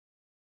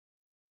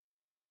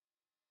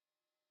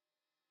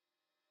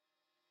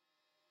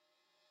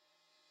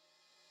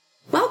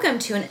Welcome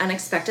to An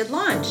Unexpected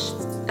Launch,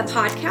 a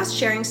podcast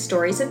sharing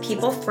stories of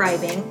people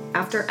thriving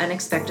after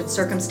unexpected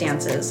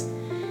circumstances.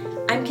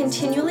 I'm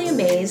continually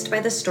amazed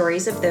by the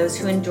stories of those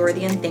who endure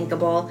the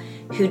unthinkable,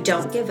 who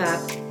don't give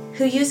up,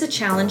 who use a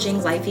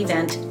challenging life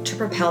event to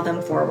propel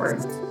them forward.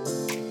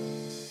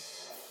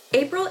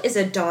 April is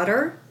a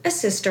daughter, a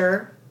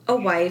sister, a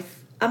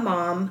wife, a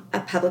mom, a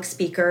public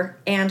speaker,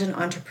 and an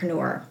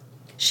entrepreneur.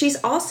 She's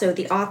also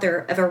the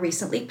author of a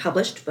recently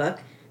published book,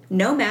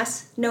 No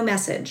Mess, No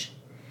Message.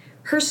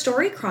 Her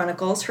story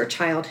chronicles her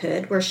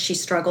childhood where she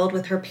struggled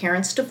with her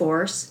parents'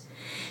 divorce.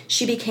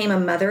 She became a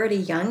mother at a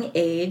young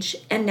age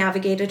and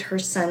navigated her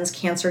son's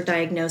cancer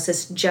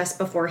diagnosis just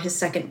before his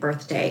second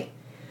birthday.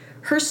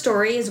 Her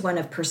story is one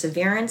of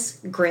perseverance,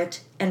 grit,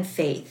 and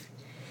faith.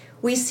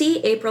 We see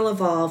April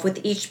evolve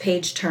with each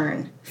page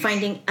turn,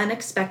 finding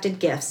unexpected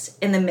gifts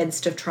in the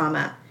midst of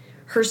trauma.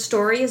 Her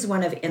story is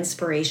one of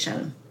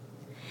inspiration.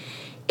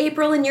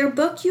 April, in your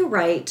book you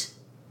write,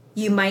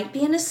 "You might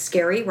be in a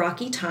scary,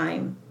 rocky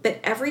time, but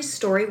every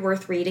story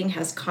worth reading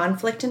has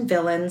conflict and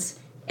villains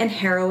and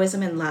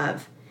heroism and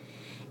love.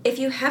 If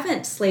you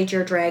haven't slayed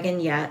your dragon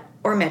yet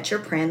or met your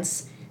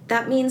prince,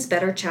 that means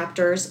better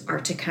chapters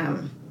are to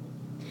come."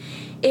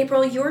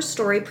 April, your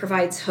story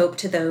provides hope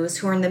to those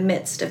who are in the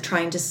midst of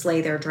trying to slay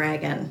their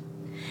dragon.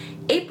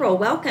 April,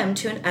 welcome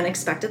to An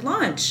Unexpected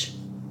Launch.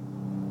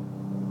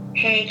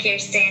 Hey,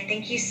 Kirsten.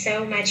 Thank you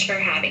so much for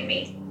having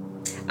me.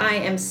 I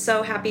am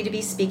so happy to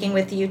be speaking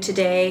with you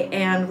today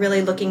and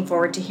really looking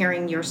forward to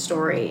hearing your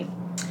story.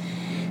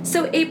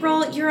 So,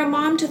 April, you're a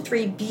mom to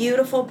 3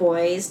 beautiful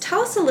boys.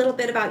 Tell us a little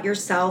bit about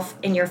yourself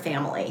and your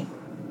family.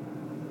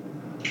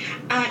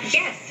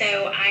 Yes,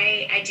 so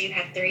I do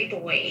have 3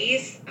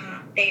 boys.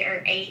 They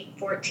are 8,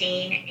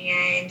 14,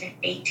 and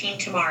 18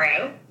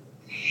 tomorrow.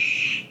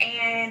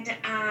 And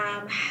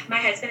my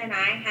husband and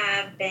I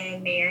have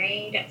been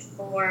married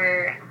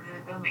for,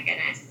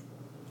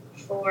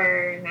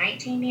 for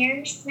 19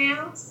 years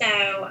now, so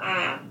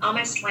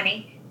almost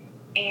 20.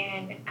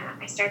 And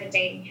I started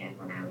dating him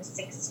when I was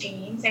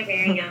 16, so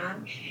very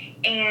young.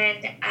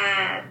 And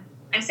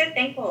I'm so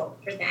thankful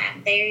for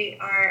them. They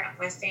are a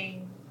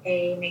blessing.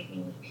 They make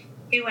me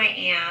who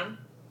I am.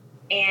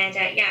 And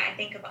I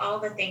think of all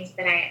the things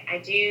that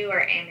I do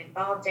or am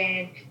involved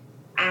in,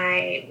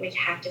 I would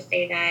have to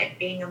say that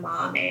being a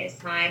mom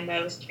is my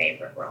most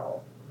favorite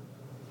role.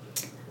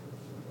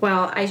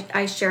 Well,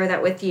 I share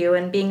that with you,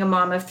 and being a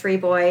mom of 3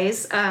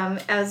 boys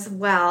as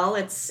well,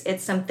 it's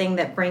something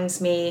that brings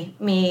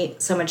me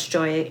so much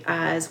joy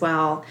as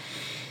well.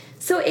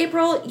 So,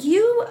 April,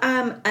 you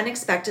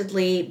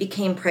unexpectedly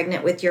became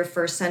pregnant with your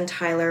first son,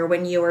 Tyler,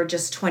 when you were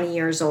just 20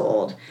 years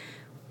old.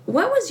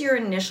 What was your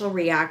initial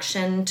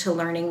reaction to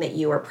learning that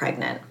you were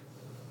pregnant?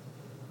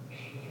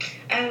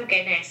 Oh,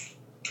 goodness.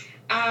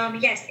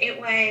 Yes, it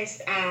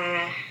was.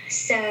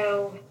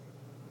 So,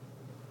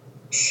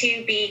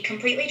 to be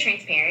completely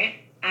transparent,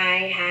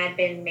 I had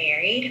been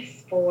married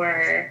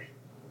for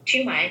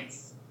 2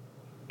 months,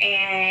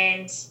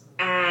 and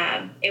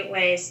it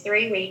was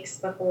 3 weeks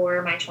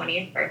before my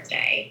 20th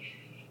birthday.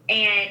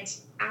 And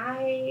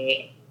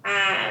I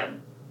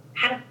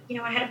had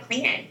a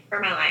plan for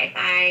my life.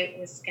 I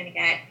was going to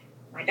get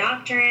my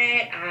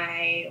doctorate.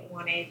 I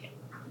wanted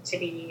to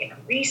be a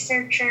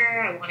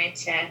researcher. I wanted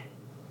to,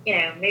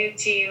 move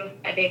to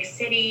a big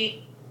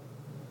city.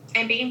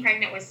 And being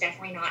pregnant was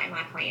definitely not in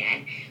my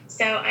plan.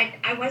 So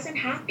I wasn't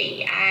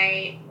happy.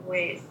 I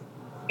was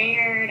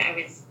scared. I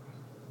was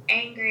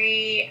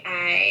angry.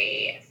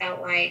 I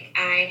felt like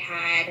I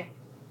had,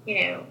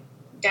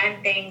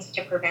 done things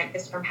to prevent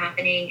this from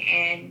happening.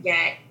 And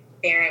yet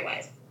there it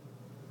was.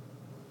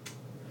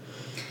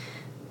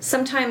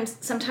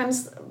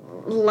 Sometimes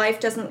life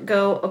doesn't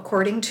go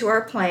according to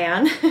our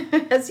plan,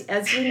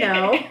 as you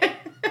know.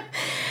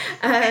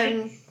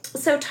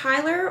 So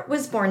Tyler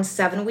was born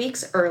 7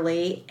 weeks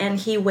early, and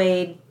he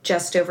weighed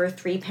just over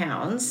 3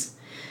 pounds.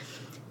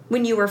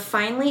 When you were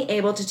finally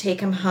able to take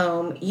him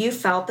home, you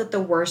felt that the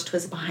worst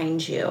was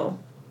behind you.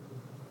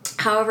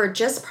 However,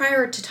 just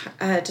prior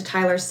to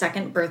Tyler's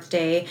second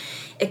birthday,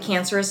 a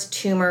cancerous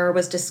tumor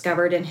was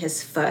discovered in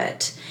his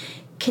foot.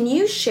 Can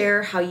you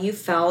share how you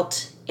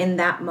felt in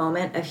that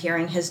moment of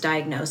hearing his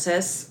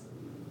diagnosis?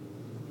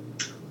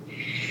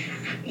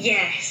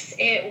 Yes,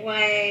 it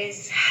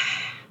was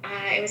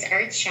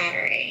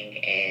earth-shattering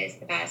is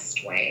the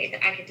best way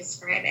that I could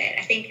describe it.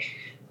 I think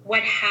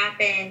what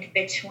happened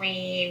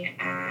between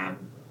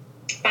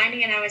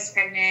finding out I was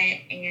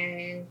pregnant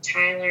and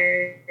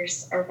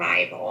Tyler's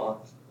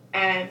arrival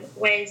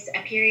was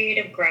a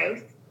period of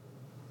growth.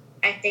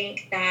 I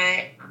think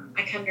that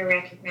I come to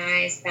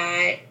recognize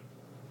that,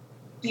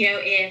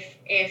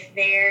 if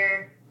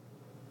there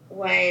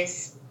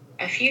was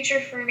a future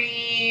for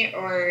me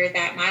or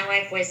that my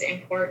life was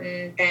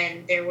important,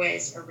 then there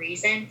was a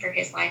reason for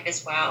his life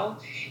as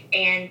well.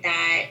 And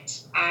that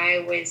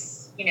I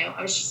was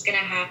just going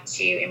to have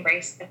to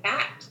embrace the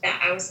fact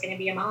that I was going to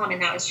be a mom,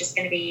 and that was just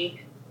going to be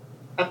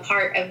a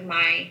part of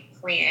my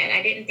plan.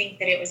 I didn't think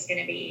that it was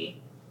going to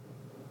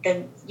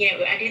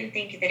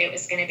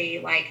be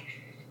like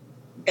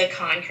the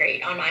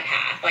concrete on my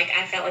path. Like,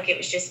 I felt like it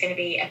was just going to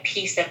be a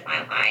piece of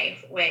my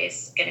life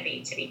was going to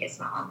be his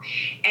mom.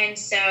 And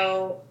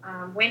so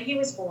when he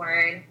was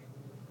born,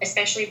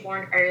 especially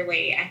born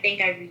early, I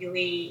think I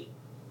really,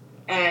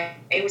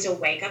 it was a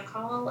wake-up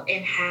call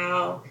in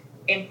how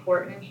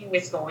important he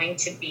was going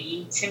to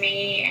be to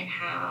me and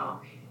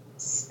how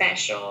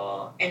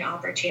special an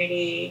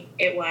opportunity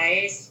it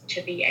was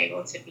to be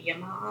able to be a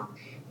mom.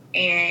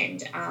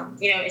 And,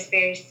 it's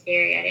very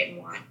scary. I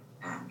didn't want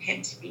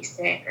him to be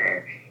sick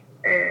or,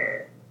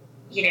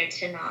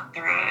 to not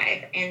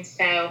thrive. And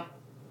so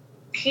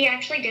he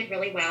actually did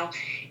really well.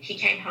 He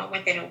came home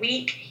within a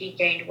week. He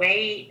gained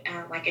weight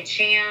like a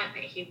champ.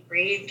 He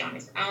breathed on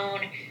his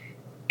own.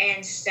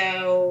 And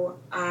so,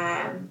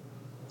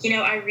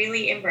 I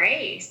really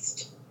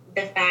embraced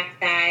the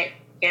fact that,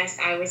 yes,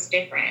 I was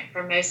different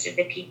from most of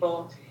the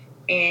people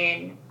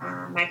in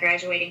my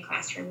graduating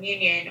class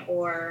reunion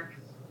or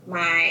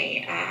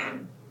my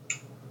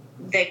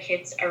the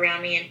kids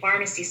around me in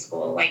pharmacy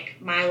school. Like,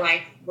 my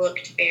life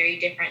looked very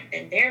different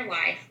than their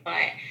life, but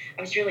I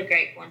was really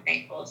grateful and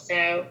thankful.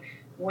 So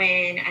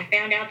when I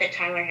found out that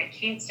Tyler had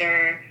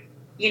cancer,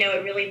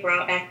 it really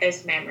brought back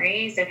those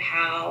memories of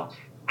how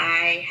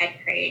I had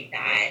prayed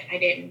that I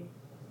didn't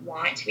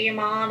want to be a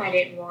mom. I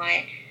didn't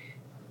want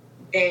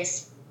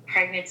this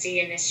pregnancy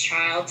and this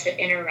child to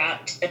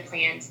interrupt the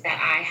plans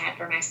that I had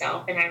for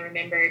myself. And I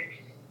remembered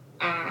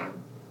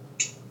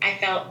I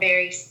felt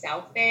very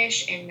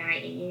selfish and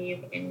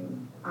naive,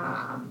 and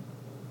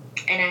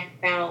I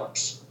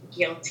felt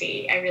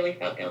guilty. I really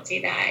felt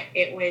guilty that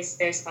it was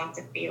those thoughts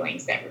and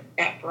feelings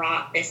that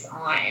brought this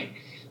on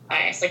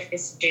us, like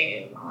this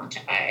doom onto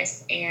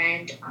us.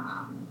 And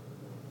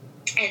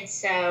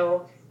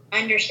so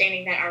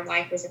understanding that our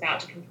life was about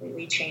to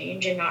completely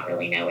change and not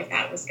really know what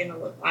that was going to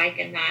look like,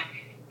 and that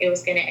it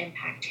was going to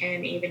impact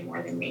him even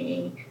more than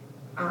me,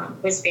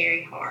 was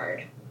very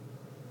hard.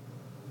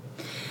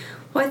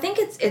 Well, I think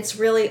it's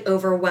really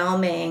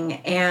overwhelming,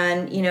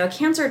 and a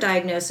cancer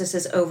diagnosis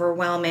is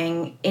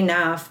overwhelming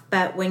enough,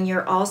 but when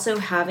you're also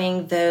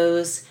having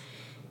those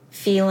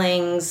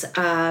feelings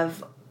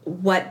of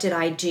what did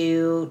I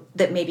do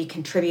that maybe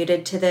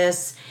contributed to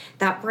this,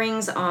 that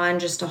brings on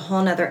just a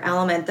whole nother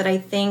element that I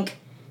think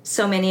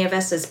so many of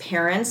us as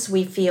parents,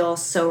 we feel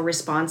so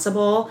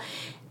responsible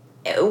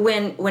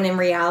when in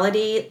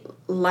reality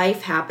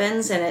life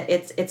happens, and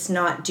it's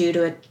not due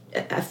to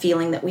a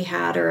feeling that we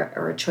had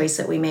or a choice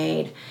that we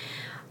made.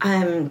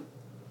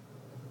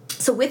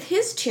 So with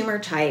his tumor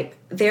type,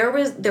 there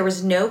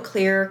was no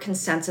clear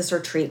consensus or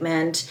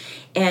treatment,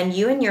 and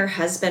you and your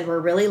husband were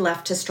really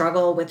left to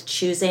struggle with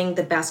choosing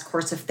the best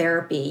course of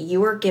therapy.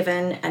 You were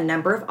given a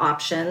number of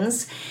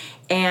options,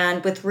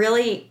 and with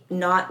really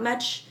not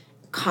much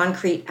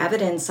concrete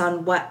evidence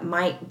on what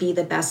might be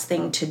the best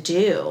thing to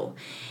do.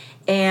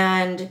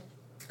 And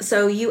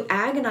so you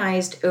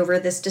agonized over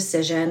this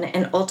decision,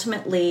 and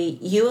ultimately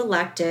you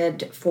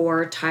elected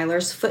for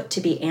Tyler's foot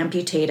to be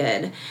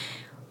amputated.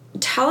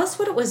 Tell us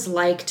what it was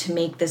like to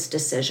make this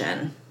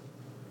decision.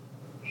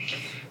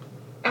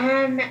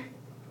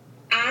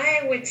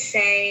 I would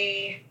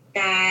say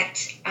that,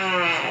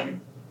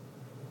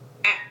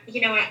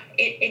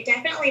 it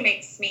definitely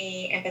makes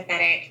me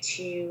empathetic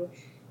to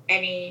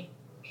any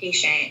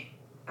patient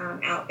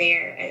out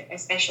there,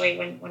 especially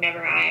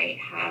whenever I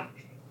have,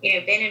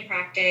 been in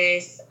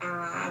practice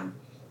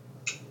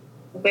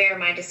where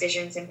my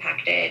decisions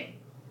impacted,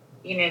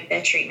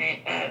 the treatment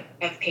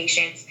of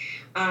patients.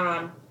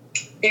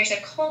 There's a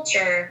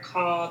culture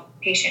called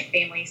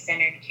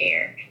patient-family-centered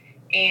care.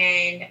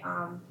 And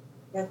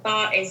the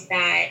thought is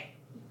that,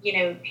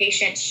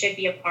 patients should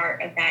be a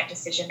part of that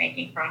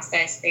decision-making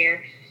process.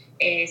 There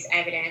is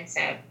evidence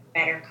of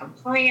better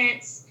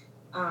compliance.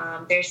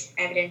 There's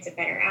evidence of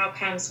better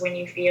outcomes when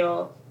you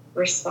feel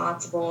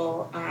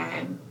responsible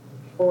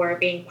for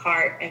being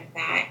part of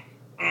that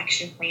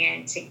action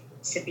plan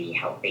to be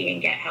healthy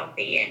and get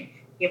healthy and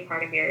be a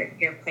part of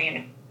your plan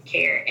of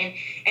care. And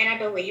I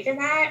believe in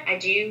that. I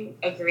do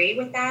agree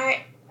with that.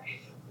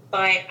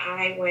 But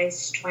I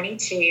was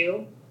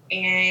 22,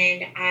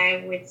 and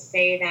I would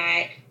say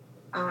that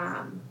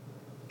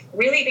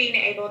really being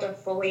able to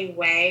fully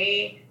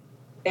weigh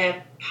the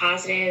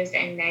positives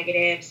and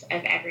negatives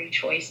of every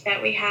choice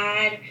that we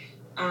had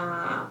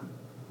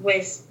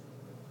was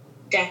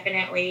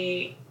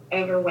definitely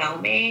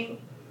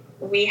overwhelming.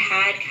 We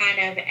had kind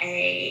of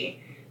a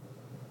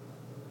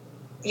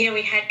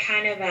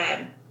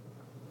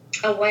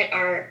what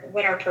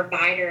our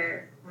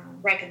provider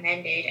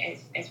recommended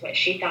as what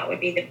she thought would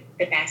be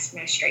the best,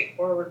 most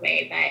straightforward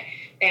way. But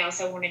they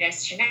also wanted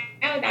us to know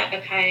that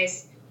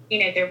because,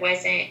 there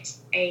wasn't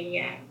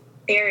a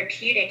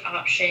therapeutic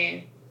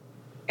option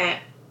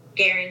that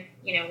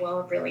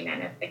really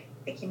none of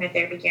the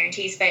chemotherapy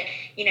guarantees, but,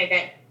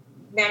 that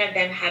none of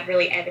them had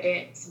really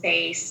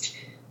evidence-based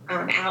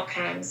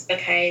outcomes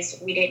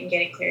because we didn't get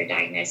a clear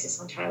diagnosis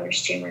on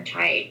Tyler's tumor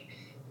type.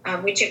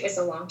 Which it was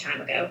a long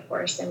time ago, of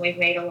course, and we've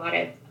made a lot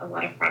of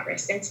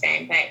progress since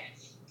then. But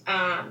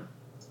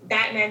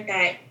that meant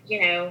that,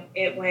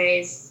 it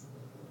was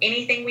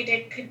anything we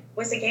did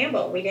was a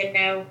gamble. We didn't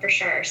know for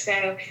sure.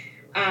 So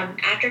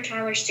after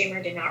Tyler's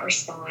tumor did not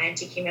respond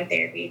to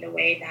chemotherapy the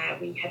way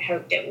that we had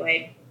hoped it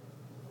would,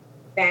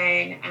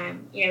 then,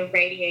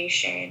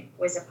 radiation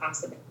was a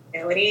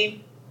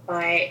possibility.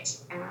 But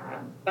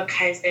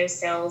because those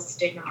cells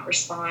did not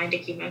respond to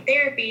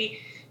chemotherapy,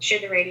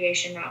 should the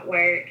radiation not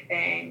work,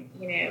 then,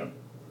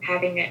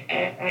 having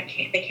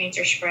the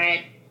cancer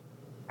spread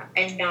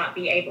and not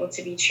be able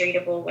to be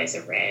treatable was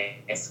a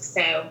risk.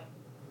 So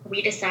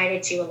we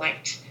decided to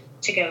elect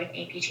to go with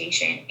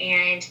amputation.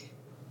 And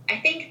I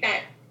think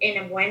that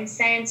in one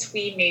sense,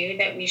 we knew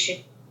that we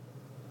should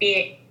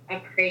be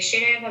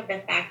appreciative of the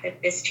fact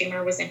that this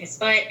tumor was in his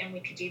foot and we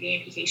could do the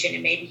amputation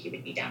and maybe he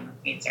would be done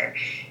with cancer.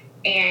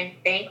 And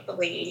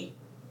thankfully,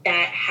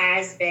 that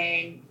has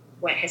been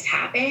what has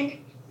happened.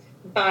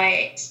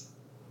 But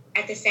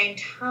at the same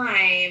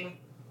time,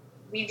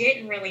 we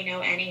didn't really know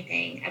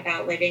anything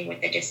about living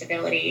with a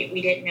disability.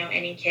 We didn't know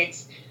any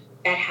kids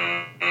that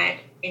had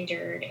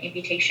endured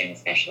amputation,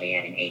 especially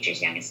at an age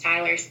as young as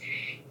Tyler's.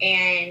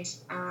 And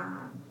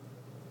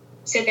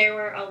so there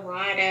were a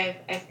lot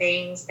of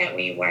things that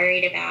we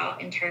worried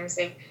about in terms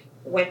of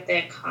what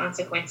the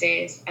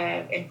consequences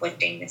of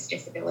inflicting this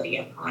disability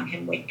upon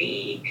him would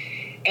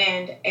be.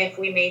 And if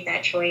we made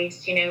that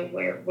choice,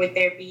 would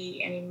there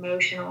be an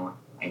emotional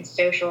and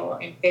social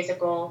and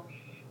physical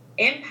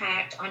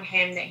impact on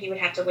him that he would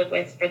have to live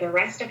with for the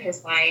rest of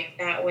his life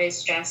that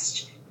was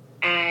just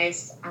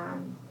as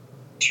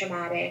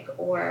traumatic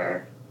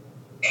or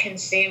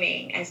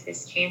consuming as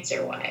this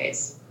cancer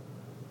was?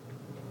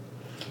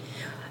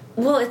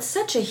 Well, it's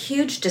such a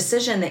huge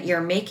decision that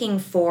you're making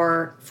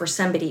for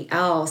somebody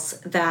else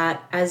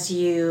that, as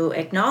you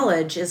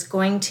acknowledge, is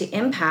going to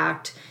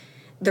impact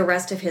the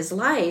rest of his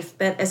life.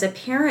 But as a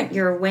parent,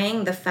 you're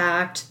weighing the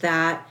fact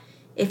that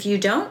if you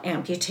don't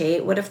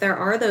amputate, what if there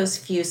are those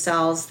few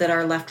cells that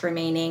are left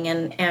remaining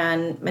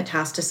and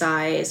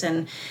metastasize?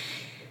 And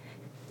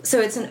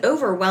so it's an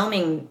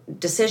overwhelming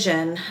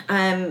decision.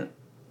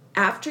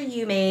 After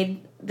you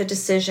made the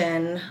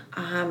decision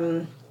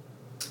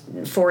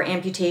for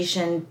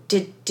amputation,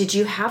 did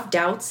you have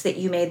doubts that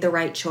you made the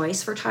right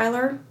choice for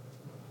Tyler?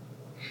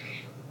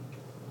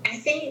 I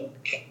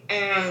think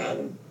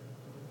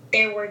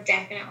there were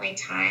definitely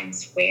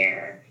times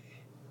where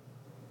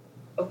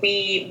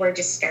we were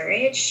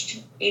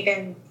discouraged.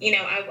 Even,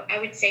 I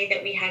would say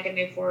that we had to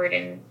move forward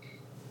and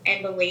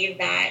believe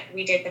that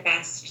we did the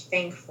best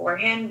thing for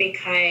him,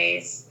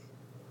 because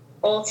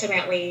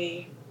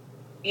ultimately,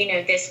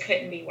 this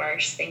couldn't be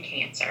worse than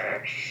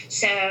cancer.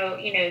 So,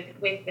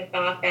 with the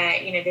thought that,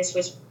 this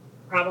was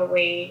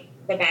probably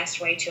the best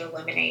way to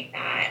eliminate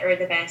that, or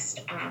the best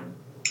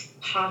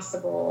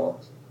possible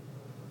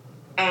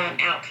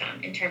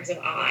outcome in terms of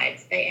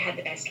odds. They had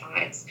the best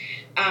odds.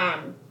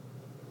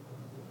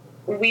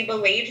 We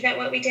believed that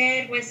what we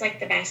did was like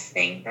the best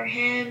thing for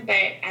him, but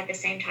at the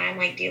same time,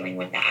 like dealing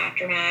with the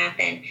aftermath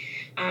and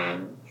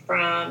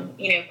from,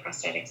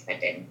 prosthetics that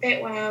didn't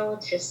fit well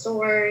to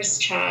sores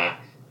to,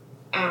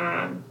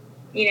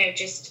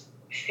 just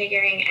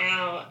figuring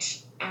out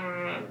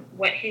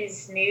what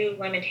his new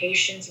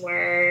limitations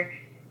were,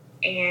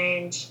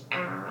 and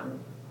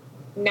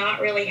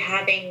not really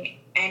having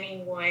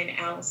anyone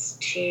else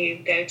to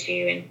go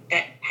to and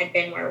that had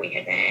been where we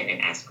had been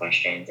and ask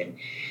questions and,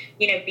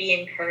 be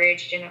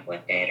encouraged and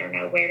uplifted or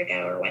know where to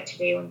go or what to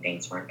do when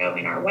things weren't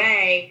going our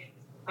way.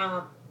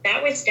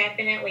 That was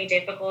definitely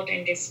difficult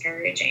and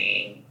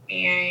discouraging.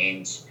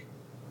 And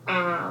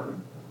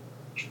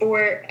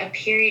for a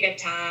period of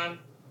time,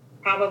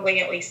 probably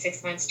at least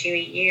 6 months to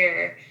a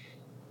year,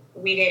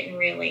 we didn't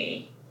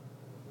really,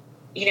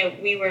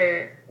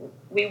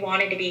 we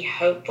wanted to be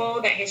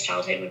hopeful that his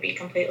childhood would be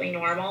completely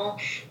normal,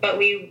 but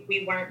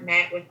we weren't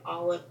met with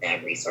all of the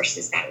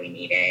resources that we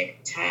needed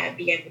to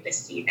be able to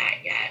see that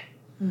yet.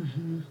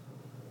 Mm-hmm.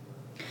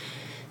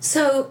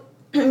 So,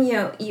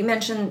 you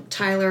mentioned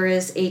Tyler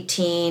is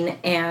 18,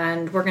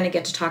 and we're going to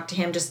get to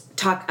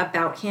talk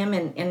about him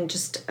in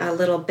just a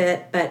little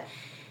bit, but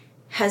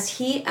has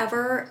he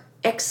ever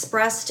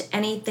expressed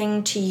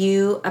anything to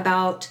you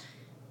about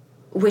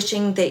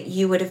wishing that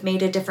you would have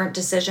made a different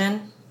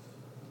decision?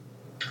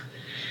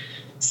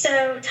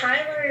 So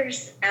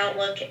Tyler's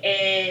outlook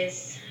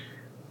is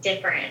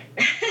different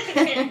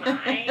than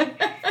mine.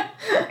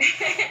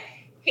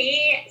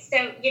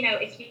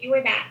 If you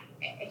were that,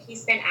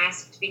 he's been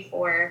asked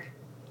before,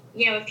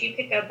 if you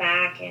could go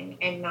back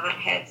and not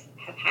have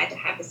had to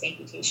have this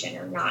amputation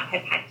or not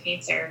have had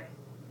cancer,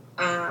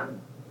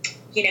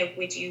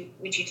 would you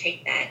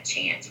take that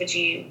chance? Would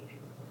you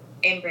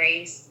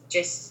embrace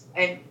just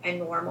a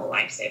normal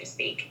life, so to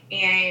speak?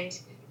 And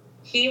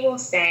he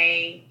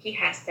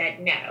has said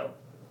no.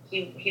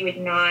 He would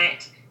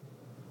not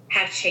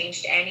have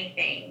changed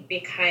anything,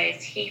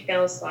 because he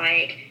feels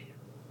like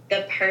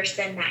the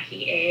person that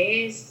he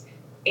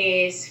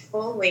is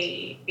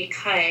fully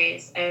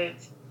because of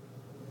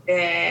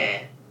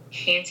the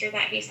cancer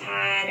that he's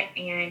had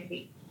and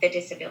the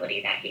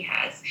disability that he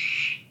has.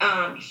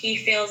 He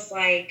feels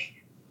like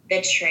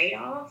the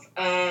trade-off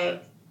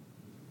of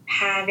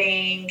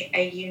having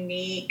a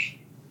unique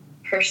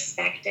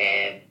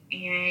perspective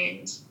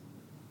and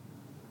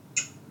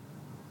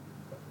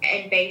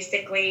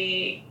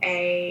basically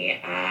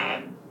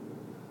a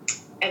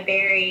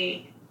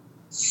very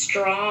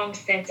strong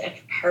sense of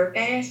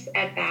purpose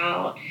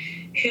about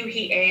who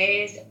he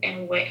is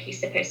and what he's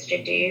supposed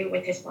to do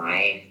with his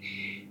life,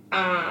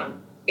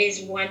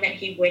 is one that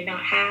he would not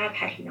have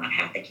had he not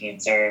had the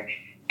cancer.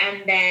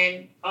 And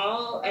then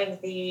all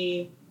of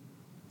the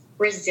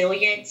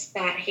resilience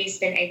that he's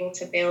been able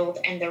to build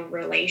and the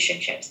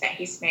relationships that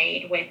he's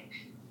made with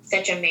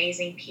such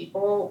amazing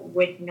people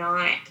would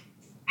not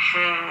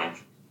have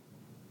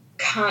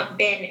come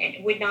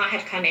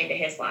into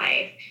his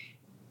life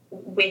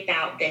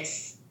without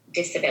this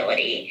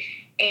disability.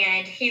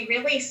 And he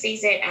really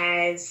sees it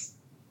as,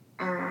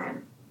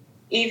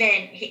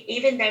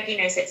 even though he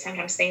knows that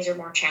sometimes things are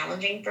more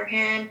challenging for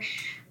him,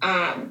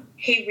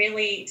 he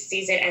really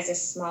sees it as a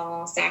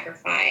small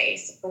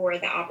sacrifice for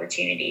the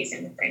opportunities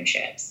and the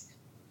friendships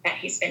that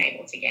he's been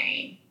able to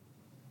gain.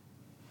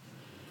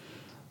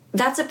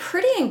 That's a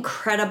pretty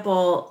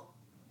incredible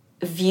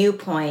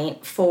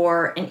viewpoint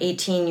for an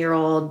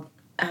 18-year-old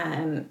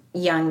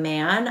young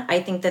man. I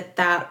think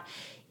that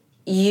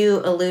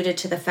you alluded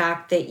to the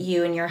fact that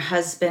you and your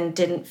husband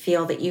didn't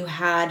feel that you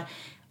had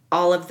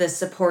all of the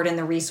support and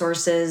the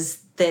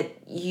resources that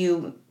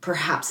you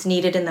perhaps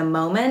needed in the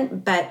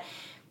moment. But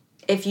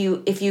if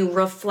you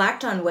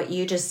reflect on what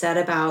you just said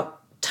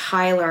about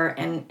Tyler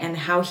and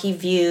how he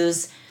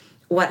views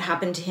what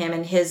happened to him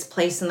and his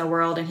place in the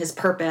world and his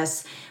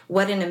purpose,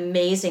 what an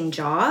amazing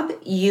job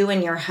you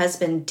and your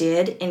husband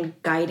did in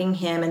guiding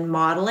him and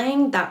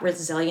modeling that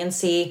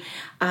resiliency.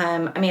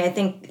 I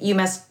think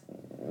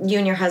you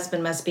and your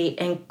husband must be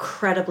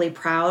incredibly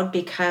proud,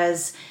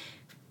 because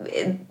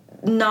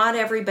not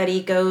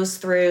everybody goes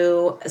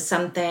through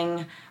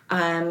something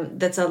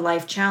that's a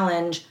life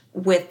challenge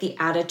with the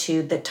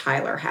attitude that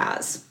Tyler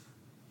has.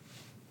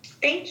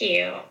 Thank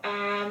you.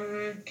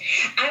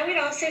 I would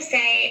also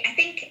say, I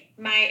think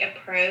my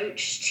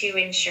approach to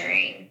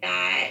ensuring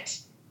that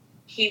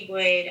he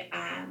would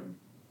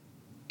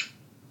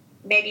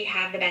maybe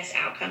have the best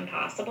outcome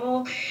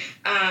possible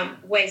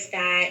was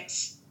that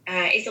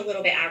it's a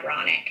little bit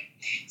ironic.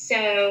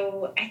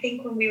 So I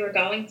think when we were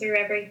going through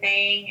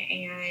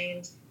everything,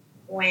 and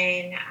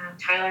when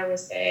Tyler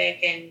was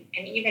sick, and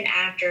even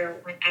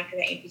after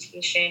the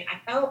amputation, I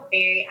felt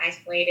very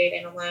isolated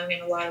and alone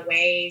in a lot of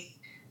ways.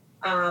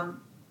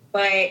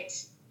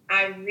 But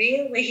I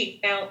really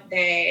felt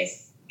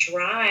this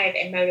drive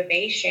and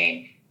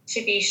motivation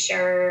to be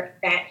sure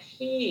that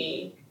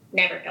he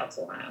never felt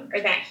alone,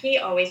 or that he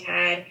always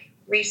had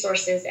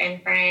resources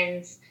and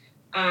friends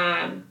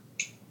that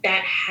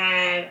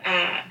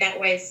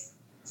was,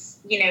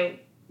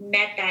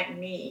 met that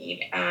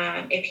need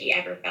if he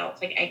ever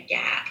felt like a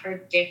gap or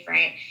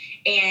different.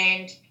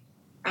 And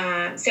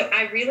so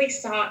I really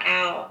sought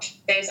out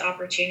those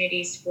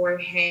opportunities for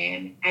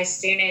him as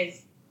soon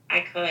as I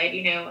could. I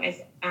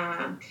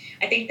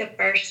think the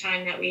first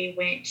time that we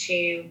went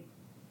to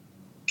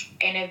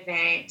an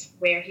event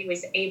where he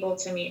was able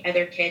to meet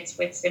other kids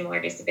with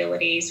similar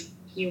disabilities,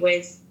 he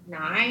was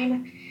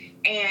 9,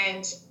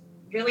 and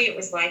really it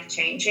was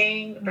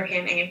life-changing for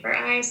him and for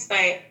us.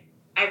 But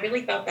I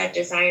really felt that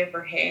desire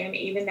for him,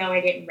 even though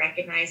I didn't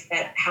recognize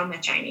that how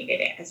much I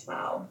needed it as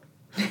well.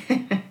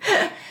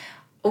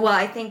 Well,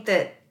 I think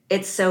that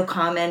it's so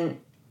common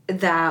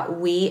that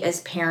we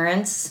as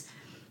parents,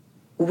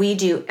 we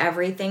do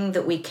everything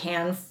that we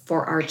can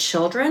for our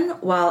children,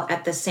 while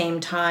at the same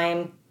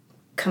time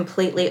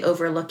completely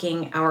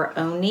overlooking our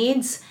own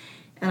needs.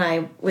 And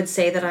I would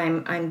say that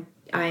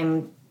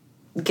I'm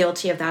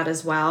guilty of that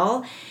as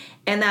well.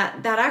 And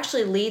that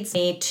actually leads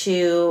me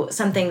to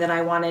something that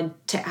I wanted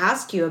to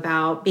ask you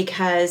about,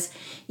 because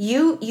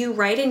you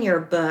write in your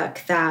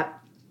book that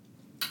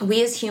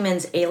we as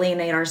humans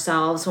alienate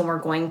ourselves when we're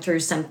going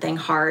through something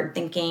hard,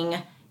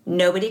 thinking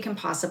nobody can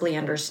possibly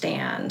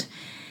understand.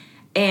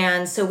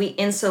 And so we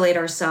insulate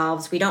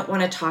ourselves. We don't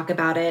want to talk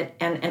about it.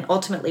 And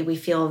ultimately, we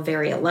feel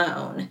very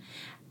alone.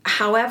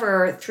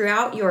 However,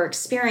 throughout your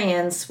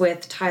experience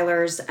with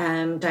Tyler's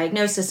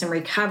diagnosis and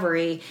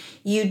recovery,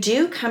 you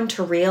do come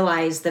to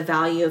realize the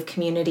value of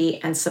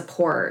community and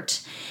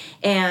support.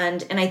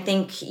 And I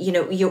think,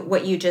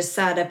 what you just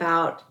said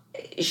about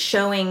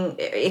having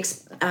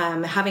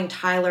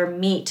Tyler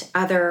meet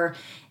other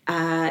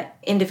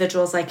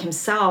individuals like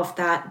himself,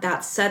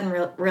 that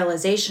sudden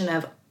realization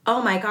of,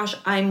 oh my gosh,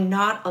 I'm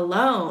not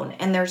alone.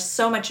 And there's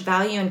so much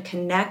value in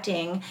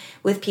connecting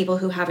with people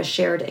who have a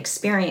shared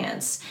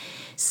experience.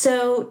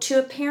 So to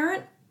a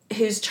parent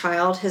whose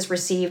child has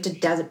received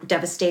a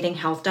devastating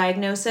health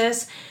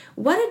diagnosis,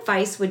 what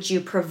advice would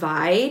you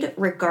provide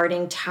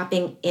regarding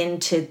tapping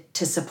into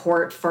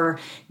support for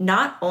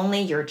not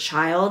only your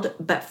child,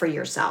 but for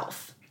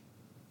yourself?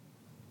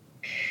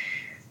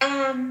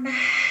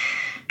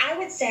 I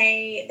would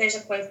say there's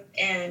a quote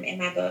in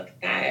my book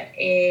that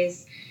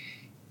is,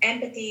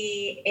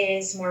 empathy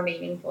is more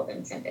meaningful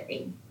than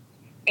sympathy.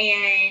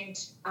 And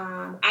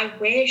I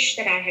wish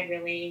that I had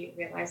really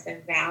realized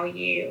the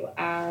value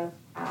of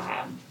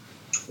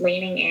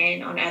leaning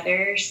in on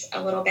others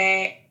a little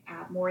bit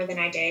more than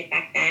I did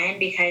back then,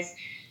 because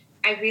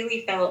I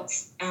really felt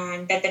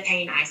that the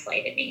pain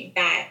isolated me,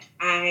 that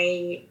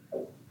I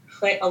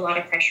put a lot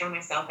of pressure on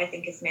myself, I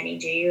think as many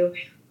do,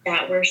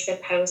 that we're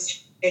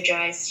supposed to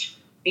just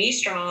be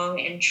strong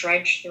and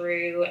trudge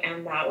through,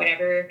 and that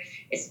whatever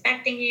is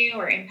affecting you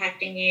or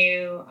impacting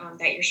you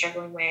that you're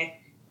struggling with,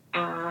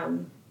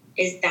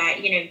 is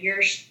that, you know,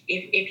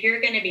 if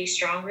you're going to be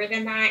stronger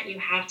than that, you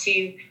have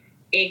to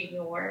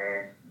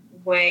ignore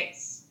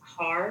what's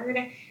hard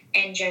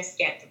and just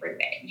get through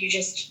it. You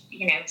just,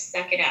 you know,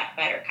 suck it up,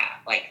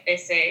 buttercup. Like,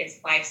 this is,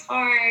 life's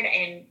hard,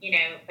 and, you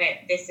know,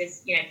 but this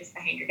is, you know, this is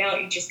the hand you're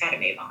dealt. You just got to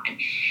move on.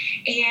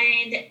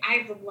 And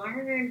I've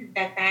learned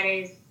that that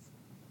is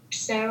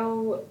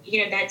so,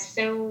 you know, that's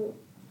so,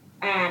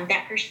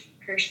 that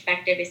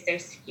perspective is so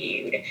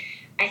skewed.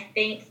 I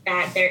think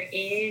that there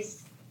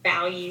is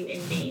value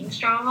in being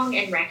strong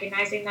and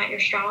recognizing that you're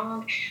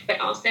strong, but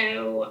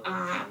also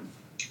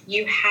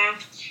you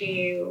have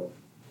to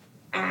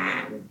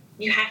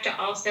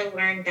also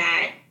learn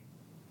that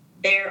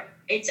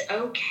it's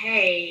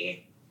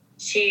okay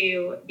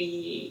to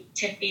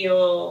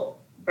feel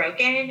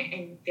broken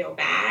and feel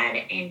bad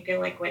and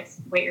feel like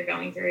what you're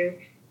going through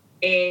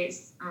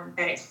is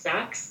that it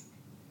sucks,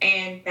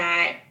 and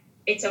that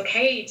it's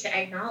okay to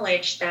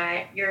acknowledge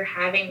that you're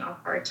having a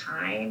hard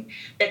time,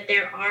 that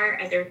there are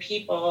other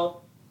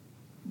people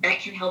that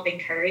can help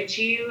encourage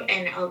you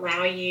and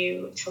allow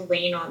you to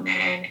lean on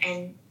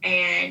them,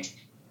 and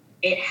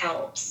it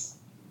helps.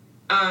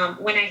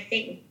 When I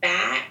think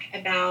back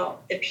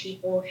about the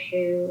people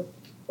who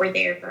were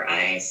there for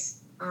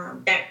us,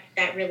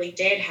 that really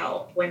did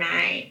help. When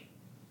I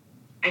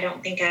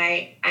don't think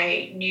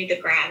I knew the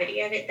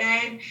gravity of it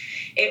then.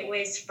 It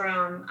was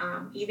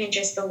from even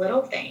just the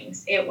little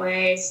things. It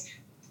was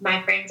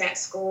my friends at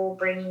school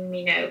bringing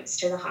me notes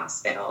to the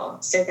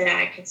hospital so that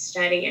I could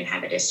study and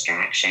have a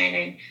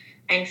distraction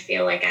and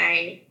feel like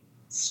I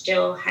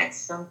still had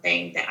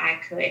something that I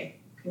could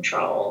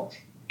control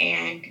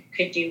and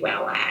could do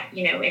well at,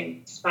 you know,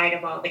 in spite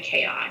of all the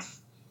chaos.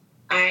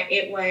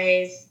 It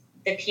was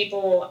the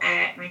people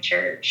at my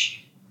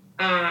church.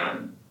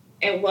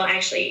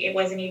 It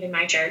wasn't even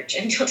my church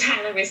until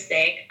Tyler was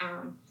sick.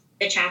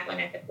 The chaplain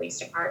at the police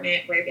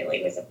department, where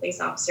Billy was a police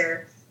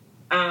officer,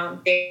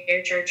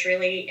 their church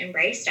really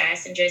embraced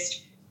us, and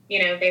just,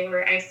 you know, they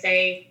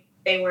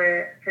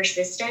were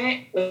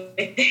persistent with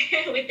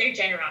their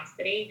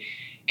generosity.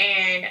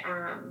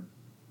 And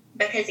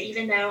because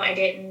even though I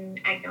didn't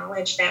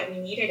acknowledge that we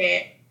needed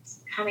it,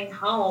 coming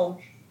home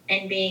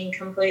and being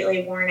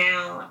completely worn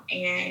out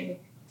and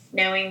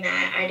knowing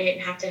that I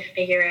didn't have to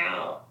figure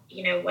out,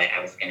 you know, what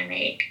I was going to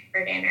make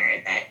for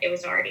dinner, that it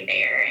was already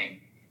there.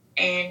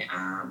 And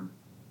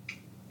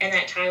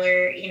that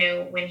Tyler, you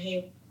know, when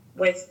he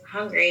was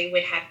hungry,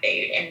 would have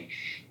food. And,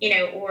 you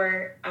know,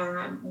 or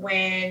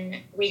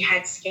when we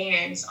had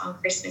scans on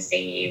Christmas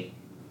Eve,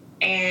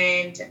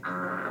 and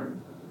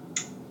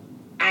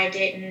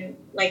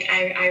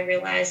I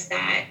realized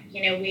that,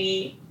 you know,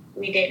 we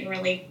didn't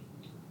really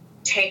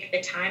take the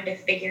time to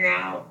figure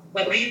out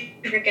what we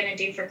were going to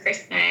do for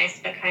Christmas,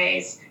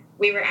 because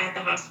we were at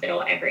the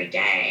hospital every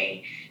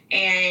day.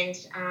 And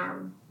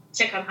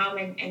to come home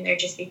and there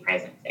just be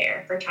presents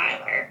there for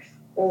Tyler,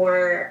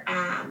 or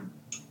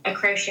a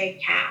crochet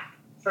cap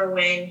for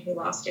when he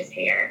lost his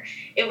hair.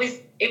 It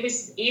was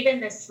even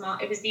the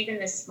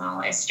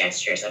smallest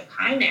gestures of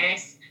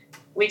kindness,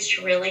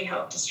 which really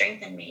helped to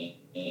strengthen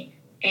me.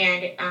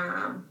 And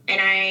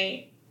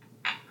I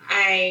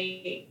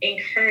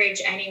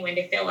encourage anyone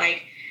to feel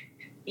like,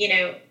 you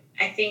know,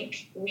 I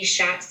think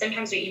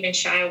sometimes we even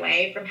shy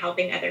away from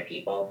helping other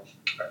people,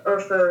 or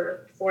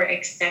for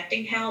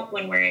accepting help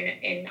when we're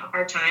in a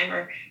hard time,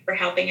 or for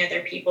helping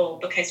other people,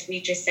 because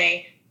we just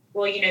say,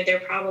 well, you know,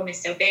 their problem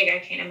is so big, I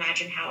can't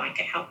imagine how I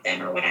could help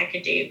them or what I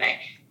could do. But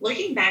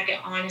looking back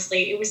at,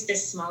 honestly, it was the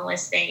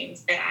smallest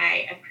things that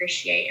I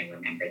appreciate and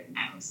remember the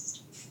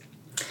most.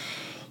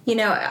 You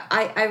know,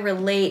 I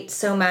relate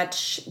so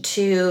much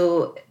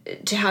to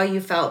how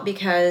you felt,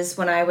 because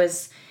when I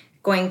was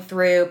going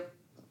through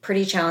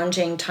pretty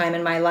challenging time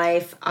in my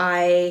life,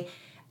 I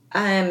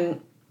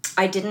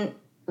didn't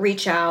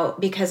reach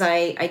out because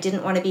I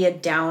didn't want to be a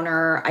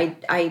downer.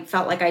 I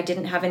felt like I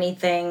didn't have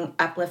anything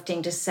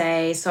uplifting to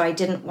say, so I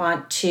didn't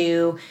want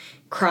to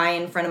cry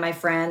in front of my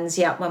friends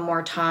yet one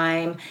more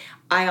time.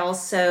 I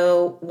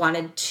also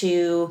wanted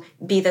to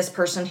be this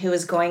person who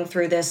was going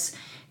through this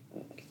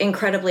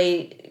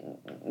incredibly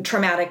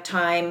traumatic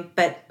time,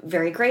 but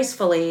very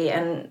gracefully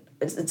and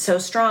so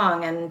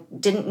strong, and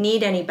didn't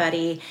need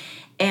anybody.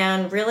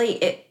 And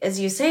really, as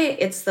you say,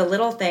 it's the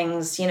little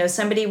things. You know,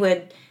 somebody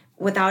would,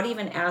 without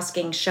even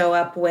asking, show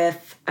up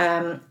with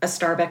a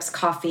Starbucks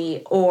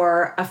coffee,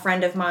 or a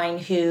friend of mine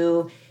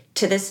who,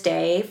 to this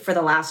day, for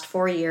the last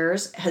 4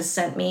 years, has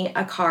sent me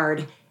a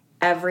card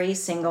every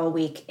single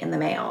week in the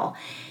mail.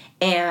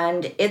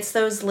 And it's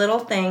those little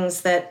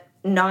things that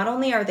not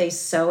only are they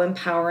so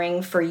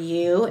empowering for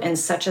you and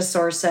such a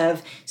source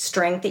of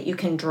strength that you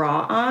can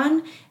draw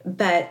on,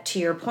 but to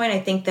your point, I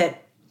think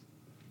that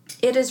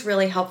it is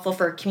really helpful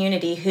for a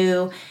community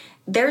who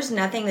there's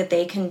nothing that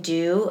they can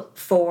do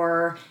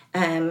for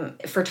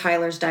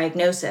Tyler's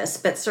diagnosis,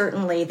 but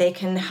certainly they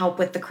can help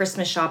with the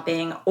Christmas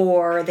shopping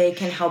or they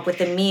can help with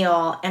the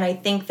meal. And I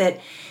think that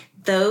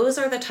those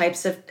are the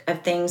types of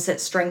things that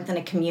strengthen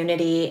a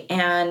community.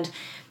 And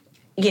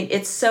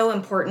it's so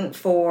important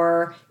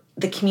for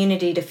the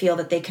community to feel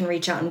that they can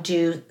reach out and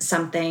do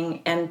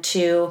something. And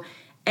to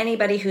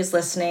anybody who's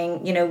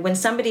listening, when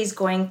somebody's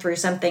going through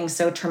something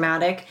so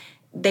traumatic,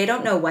 they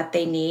don't know what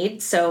they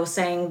need. So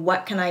saying,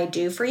 what can I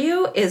do for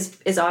you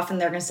is often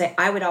they're going to say,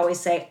 I would always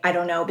say, I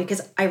don't know,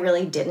 because I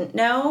really didn't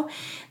know.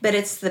 But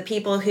it's the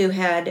people who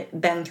had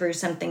been through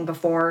something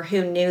before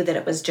who knew that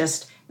it was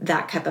just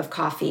that cup of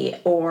coffee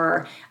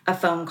or a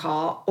phone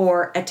call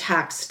or a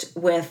text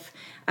with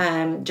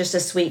just a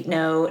sweet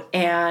note.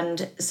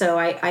 And so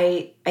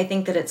I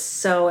think that it's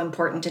so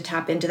important to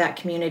tap into that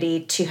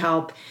community to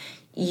help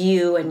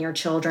you and your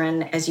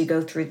children as you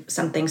go through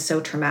something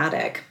so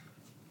traumatic.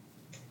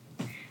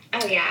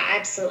 Oh, yeah, I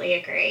absolutely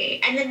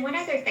agree. And then one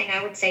other thing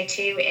I would say,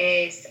 too,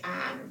 is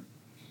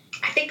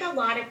I think a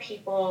lot of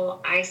people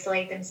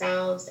isolate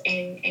themselves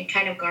and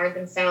kind of guard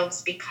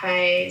themselves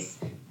because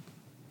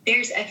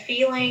there's a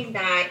feeling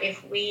that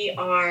if we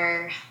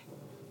are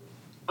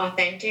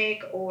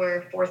authentic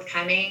or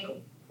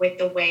forthcoming with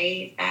the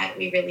way that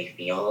we really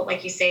feel,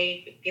 like you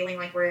say, feeling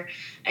like we're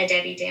a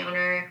Debbie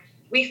Downer,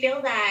 we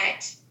feel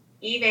that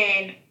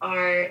even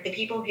the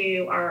people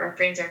who are our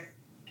friends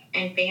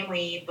and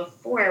family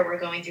before we're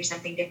going through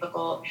something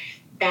difficult,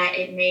 that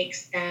it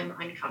makes them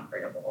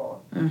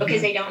uncomfortable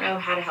because they don't know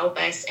how to help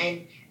us.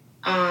 And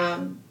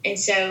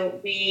so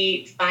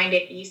we find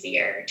it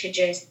easier to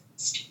just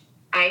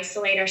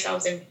isolate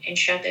ourselves and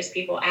shut those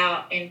people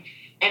out. And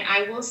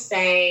I will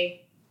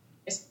say,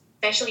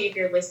 especially if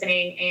you're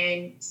listening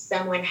and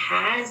someone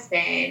has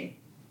been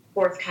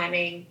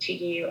forthcoming to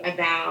you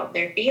about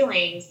their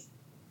feelings,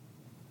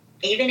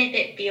 even if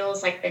it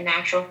feels like the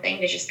natural thing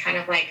to just kind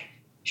of like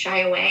shy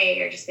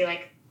away or just be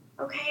like,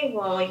 okay,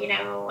 well,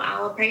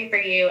 I'll pray for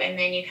you. And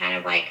then you kind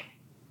of like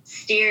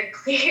steer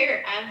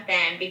clear of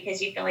them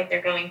because you feel like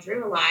they're going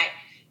through a lot.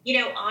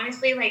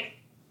 Honestly, like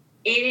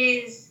it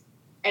is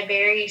a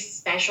very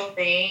special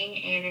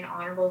thing and an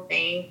honorable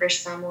thing for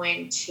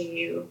someone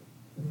to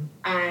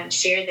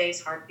share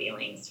those hard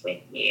feelings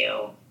with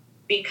you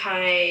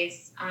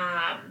because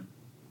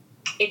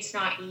it's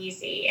not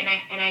easy. And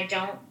I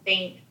don't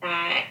think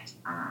that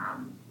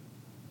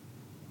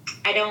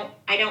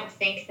I don't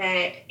think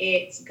that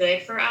it's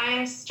good for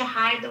us to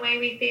hide the way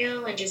we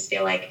feel and just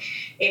feel like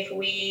if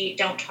we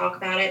don't talk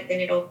about it, then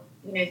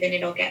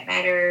it'll get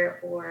better.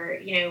 Or,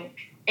 in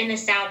the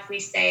South, we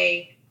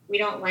say we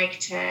don't like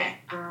to,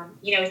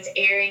 it's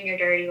airing your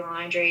dirty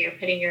laundry or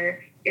putting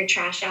your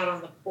trash out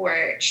on the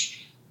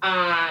porch.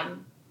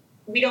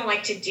 We don't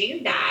like to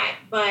do that,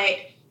 but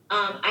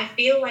I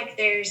feel like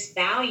there's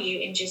value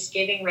in just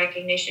giving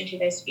recognition to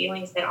those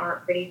feelings that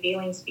aren't pretty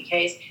feelings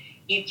because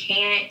you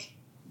can't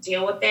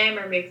deal with them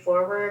or move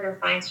forward or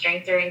find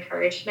strength or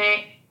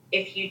encouragement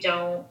if you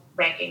don't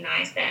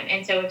recognize them.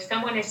 And so if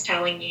someone is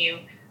telling you,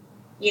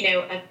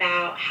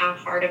 about how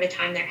hard of a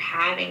time they're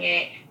having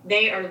it,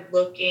 they are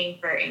looking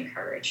for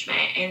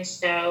encouragement. And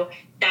so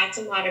that's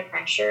a lot of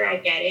pressure. I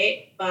get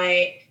it.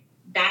 But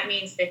that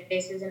means that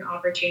this is an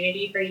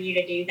opportunity for you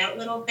to do that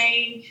little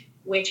thing,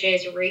 which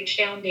is reach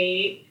down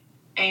deep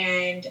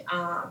and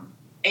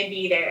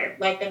be there.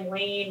 Let them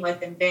lean,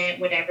 let them vent,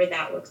 whatever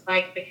that looks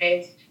like,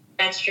 because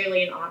that's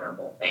truly an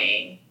honorable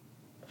thing.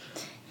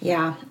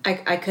 Yeah,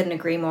 I couldn't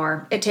agree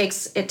more. It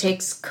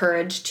takes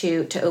courage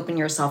to open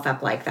yourself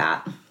up like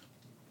that.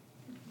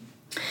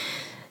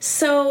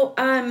 So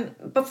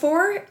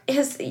before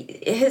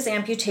his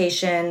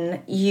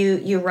amputation,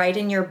 you write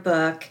in your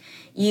book,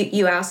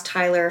 you asked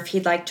Tyler if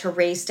he'd like to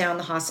race down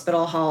the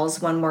hospital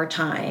halls one more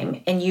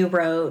time, and you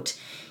wrote,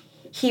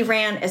 he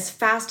ran as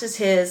fast as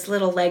his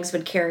little legs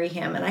would carry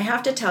him. And I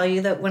have to tell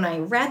you that when I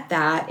read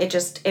that,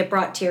 it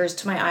brought tears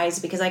to my eyes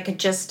because I could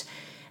just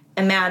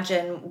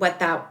imagine what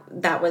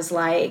that was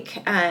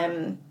like.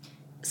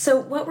 So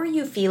what were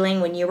you feeling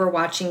when you were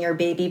watching your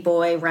baby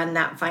boy run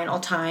that final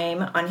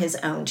time on his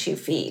own 2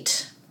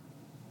 feet?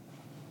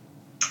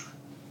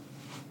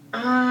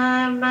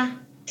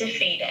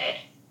 Defeated.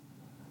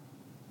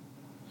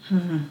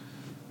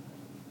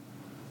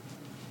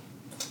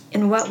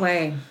 In what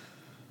way?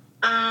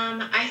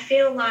 I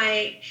feel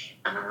like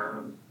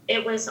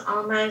it was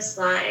almost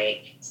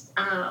like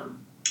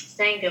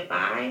saying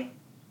goodbye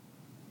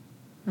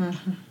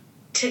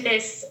to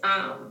this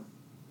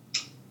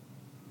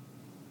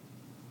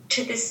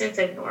sense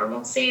of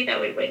normalcy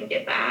that we wouldn't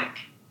get back.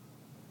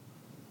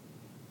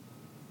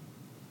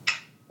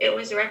 It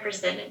was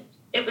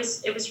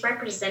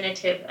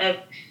representative of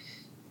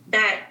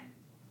that,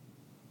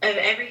 of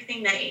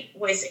everything that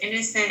was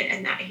innocent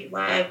and that he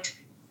loved,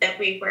 that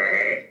we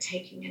were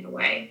taking it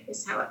away,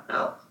 is how it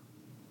felt.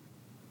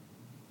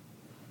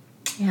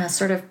 Yeah,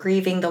 sort of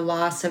grieving the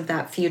loss of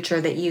that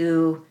future that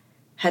you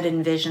had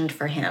envisioned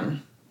for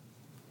him.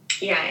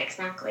 Yeah,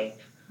 exactly.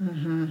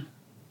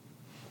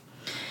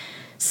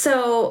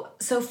 So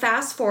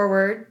fast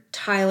forward,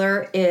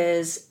 Tyler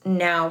is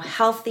now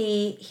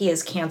healthy. He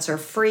is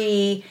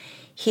cancer-free.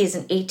 He's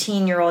an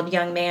 18-year-old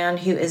young man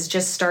who is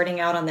just starting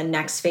out on the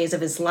next phase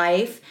of his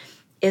life.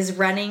 Is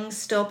running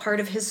still part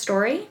of his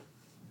story?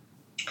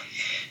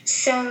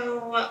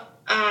 So,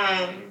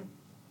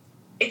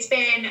 it's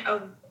been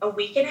a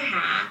week and a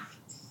half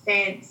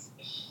since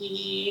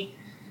he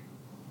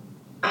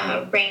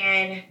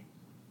ran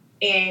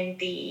in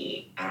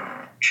the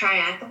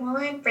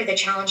triathlon for the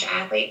Challenge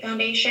Athlete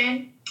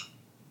Foundation.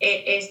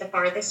 It is the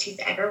farthest he's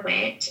ever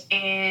went,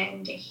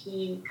 and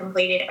he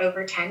completed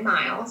over 10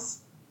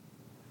 miles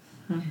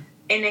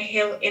in the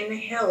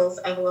hills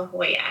of La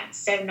Jolla.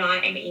 So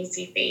not an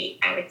easy feat,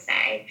 I would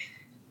say.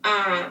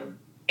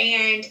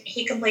 And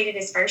he completed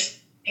his first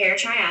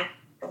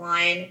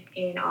paratriathlon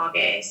in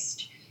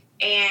August,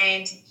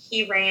 and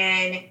he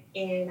ran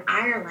in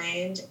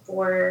Ireland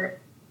for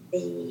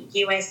the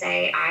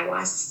USA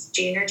IWAS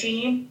junior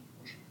team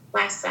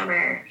last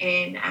summer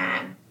in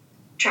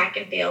track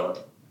and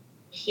field.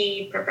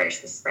 He prefers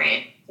the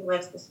sprint. He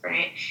loves the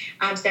sprint.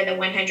 So the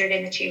 100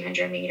 and the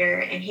 200 meter,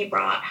 and he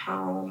brought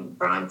home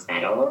bronze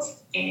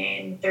medals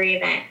in 3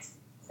 events.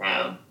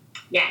 So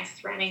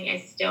yes, running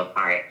is still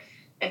part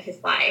of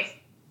his life.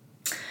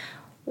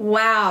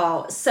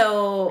 Wow.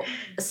 So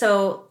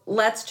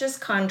let's just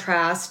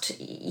contrast,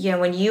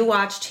 when you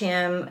watched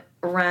him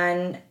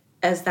run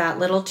as that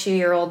little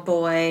 2-year-old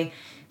boy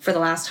for the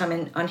last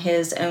time on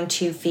his own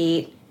 2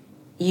 feet,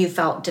 you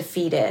felt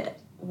defeated.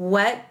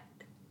 What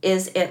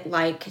is it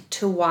like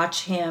to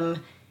watch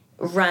him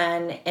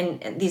run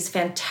and these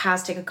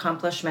fantastic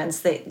accomplishments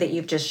that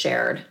you've just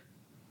shared?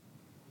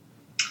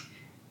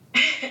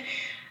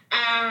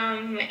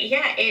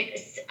 Yeah, it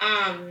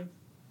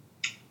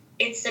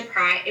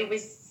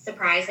was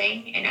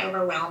surprising and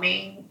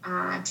overwhelming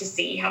to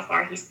see how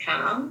far he's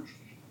come.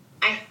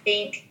 I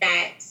think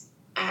that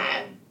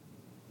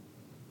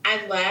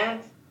I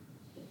love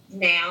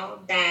now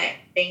that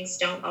things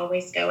don't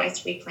always go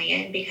as we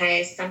plan,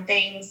 because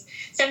sometimes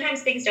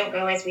things don't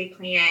go as we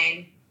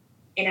plan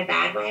in a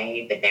bad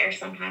way, but there are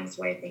sometimes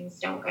where things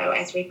don't go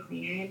as we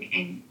plan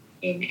and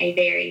in a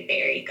very,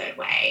 very good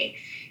way.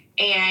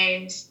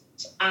 And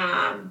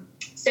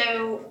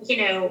so,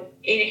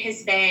 it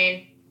has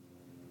been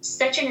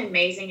such an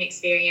amazing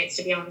experience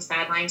to be on the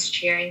sidelines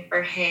cheering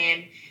for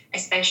him,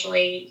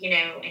 especially,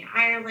 in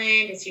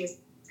Ireland as he was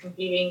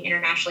competing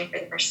internationally for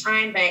the first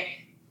time. But,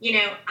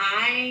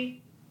 I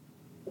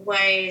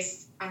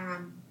was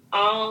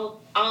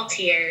all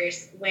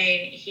tears when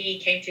he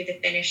came through the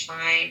finish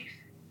line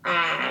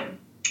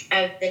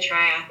of the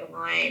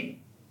triathlon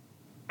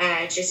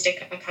just a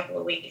couple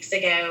of weeks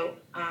ago,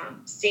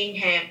 seeing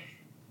him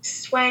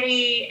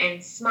sweaty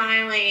and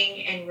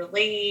smiling and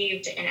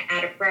relieved and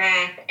out of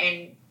breath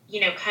and,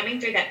 coming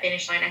through that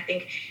finish line. I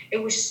think it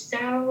was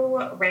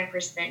so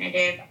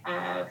representative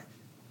of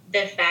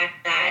the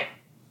fact that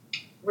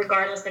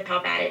regardless of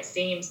how bad it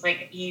seems,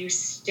 like you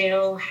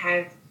still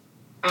have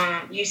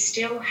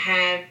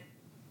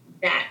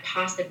that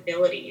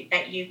possibility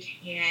that you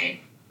can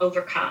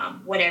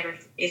overcome whatever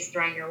is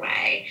thrown your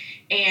way.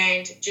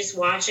 And just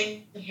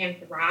watching him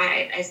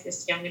thrive as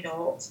this young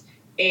adult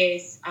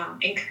is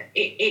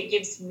it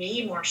gives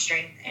me more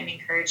strength and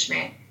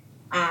encouragement,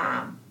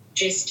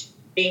 just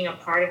being a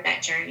part of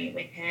that journey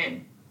with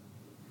him.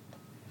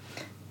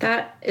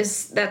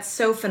 That's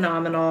so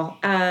phenomenal.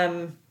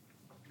 And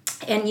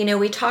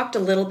we talked a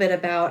little bit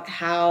about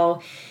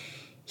how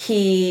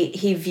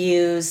he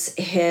views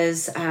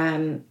his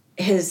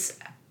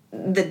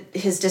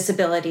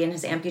disability and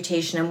his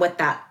amputation, and what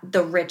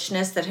the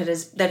richness that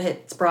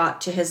it's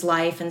brought to his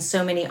life and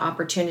so many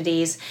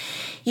opportunities.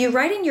 You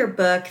write in your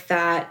book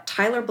that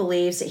Tyler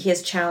believes that he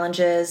has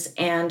challenges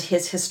and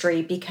his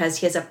history because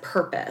he has a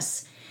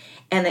purpose,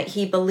 and that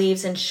he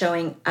believes in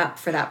showing up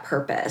for that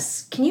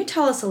purpose. Can you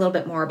tell us a little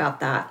bit more about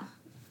that?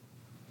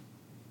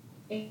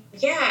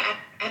 Yeah,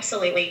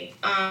 absolutely.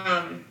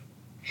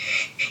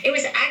 It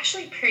was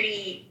actually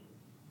pretty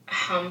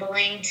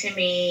humbling to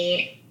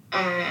me.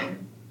 I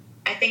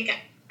think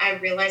I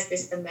realized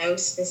this the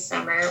most this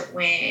summer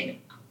when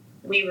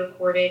we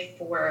recorded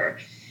for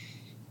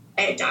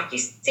a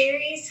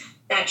docuseries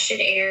that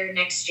should air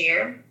next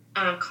year,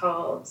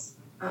 called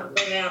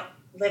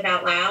Live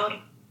Out Loud.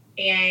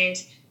 And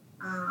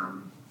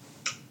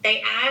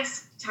they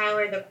asked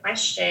Tyler the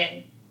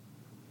question,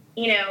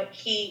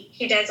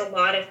 he does a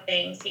lot of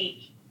things.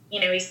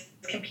 He's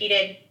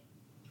competed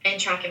in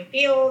track and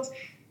field.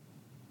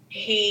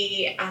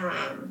 He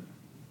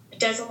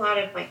does a lot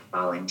of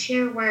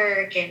volunteer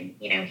work, and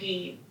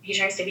he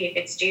tries to be a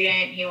good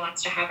student. He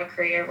wants to have a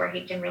career where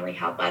he can really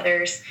help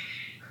others.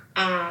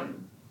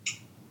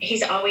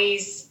 He's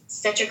always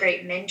such a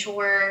great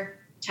mentor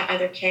to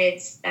other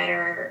kids that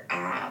are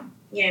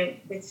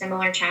with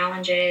similar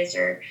challenges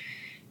or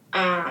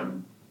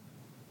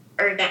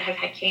that have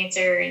had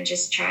cancer, and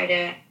just try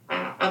to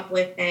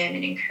uplift them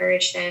and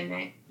encourage them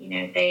that,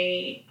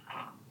 they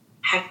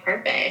have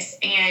purpose.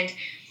 And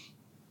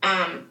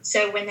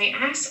so when they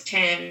asked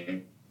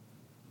him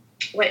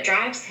what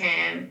drives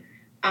him,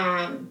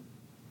 I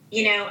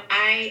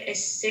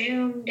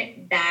assumed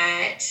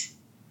that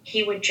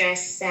he would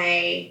just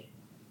say,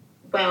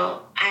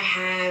 well, I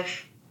have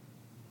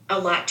a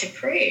lot to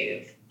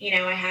prove. I'm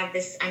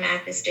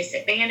at this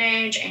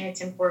disadvantage, and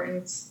it's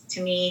important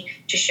to me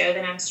to show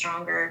that I'm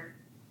stronger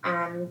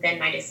than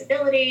my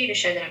disability, to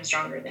show that I'm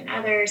stronger than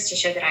others, to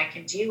show that I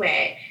can do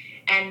it.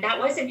 And that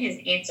wasn't his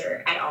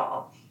answer at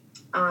all.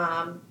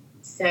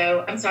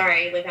 So I'm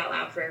sorry, Live Out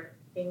Loud, for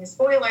being a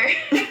spoiler.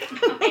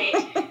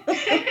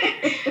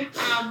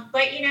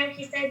 But,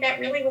 he said that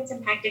really what's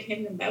impacted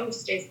him the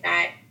most is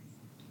that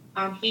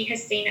he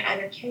has seen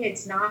other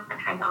kids not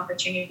have the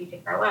opportunity to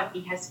grow up.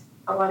 He has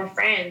a lot of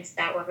friends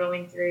that were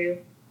going through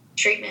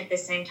treatment at the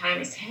same time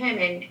as him,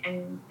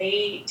 and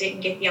they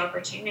didn't get the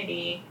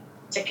opportunity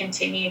to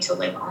continue to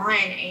live on.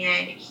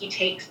 And he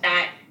takes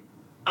that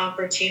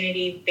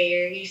opportunity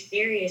very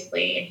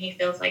seriously, and he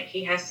feels like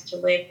he has to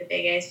live the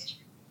biggest,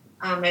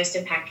 most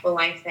impactful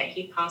life that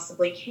he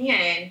possibly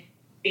can,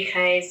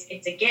 because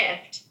it's a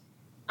gift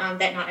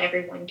that not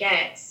everyone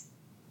gets.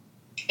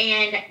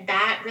 And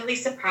that really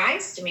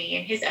surprised me,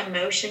 and his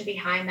emotion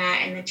behind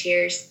that and the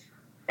tears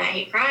that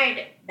he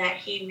cried, that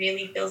he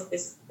really feels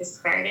this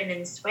burden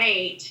and this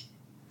weight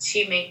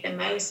to make the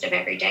most of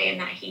every day, and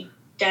that he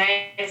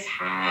does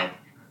have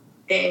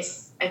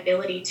this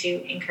ability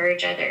to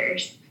encourage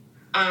others.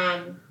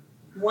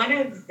 One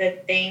of the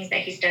things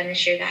that he's done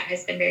this year that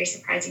has been very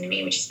surprising to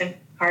me, which has been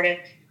part of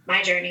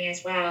my journey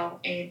as well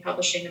in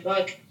publishing the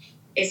book,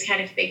 is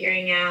kind of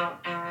figuring out,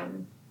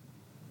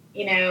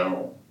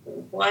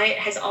 what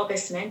has all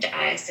this meant to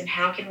us, and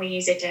how can we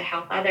use it to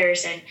help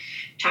others. And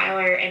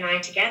Tyler and I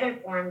together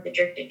formed the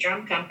Drifted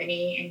Drum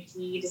Company, and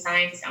he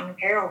designed his own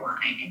apparel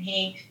line. And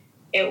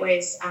it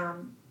was,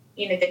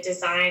 the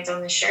designs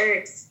on the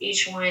shirts,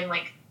 each one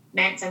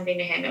meant something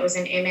to him. It was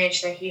an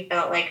image that he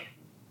felt like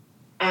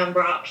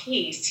brought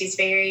peace. He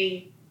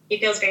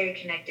feels very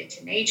connected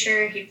to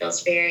nature. He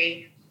feels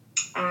very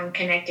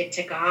connected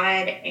to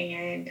God.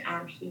 And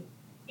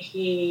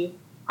he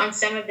on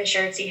some of the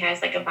shirts, he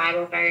has a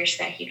Bible verse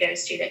that he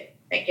goes to that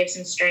gives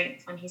him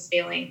strength when he's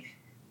feeling,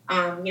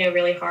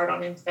 really hard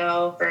on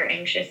himself or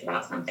anxious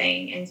about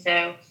something. And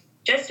so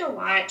just to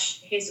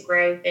watch his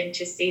growth and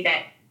to see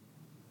that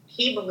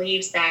he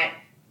believes that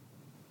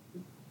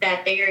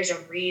there is a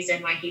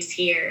reason why he's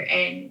here,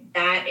 and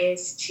that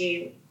is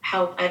to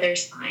help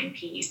others find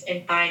peace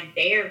and find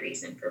their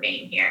reason for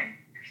being here,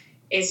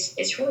 is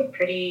really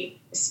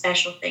pretty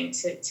special thing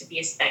to be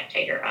a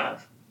spectator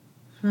of.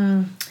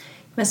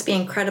 Must be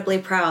incredibly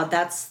proud.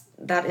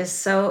 That is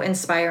so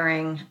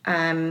inspiring,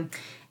 and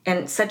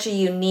such a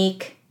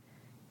unique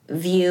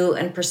view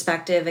and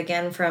perspective,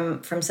 again,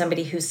 from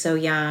somebody who's so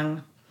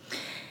young.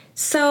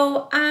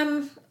 So,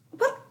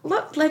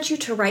 what led you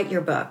to write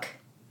your book?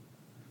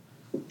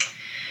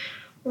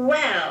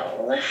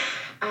 Well,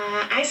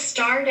 I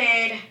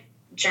started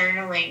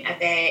journaling a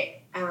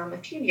bit a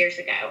few years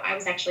ago. I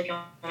was actually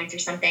going through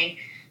something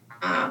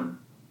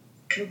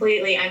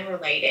completely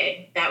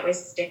unrelated that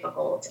was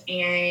difficult,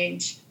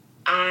 and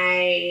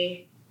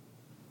I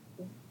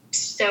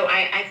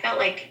felt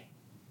like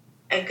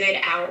a good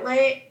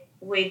outlet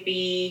would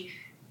be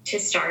to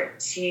start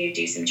to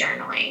do some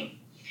journaling.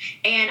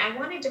 And I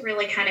wanted to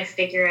really kind of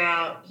figure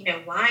out,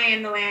 why I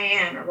am the way I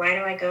am, or why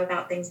do I go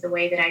about things the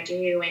way that I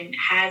do, and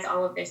has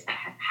all of this that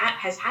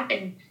has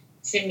happened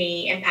to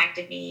me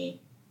impacted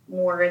me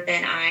more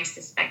than I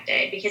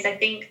suspected? Because I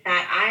think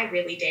that I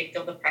really did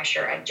feel the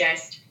pressure of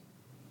just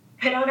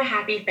put on a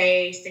happy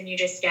face and you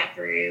just get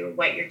through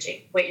what you're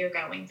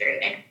going through.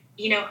 And,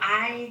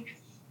 I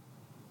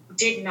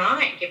did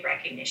not give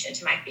recognition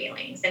to my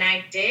feelings, and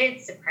I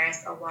did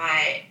suppress a lot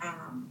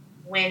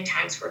when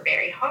times were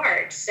very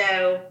hard.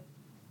 So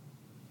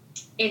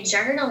in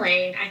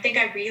journaling, I think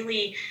I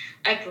really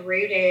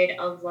uprooted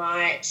a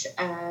lot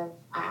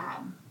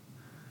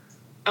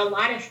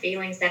of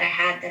feelings that I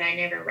had that I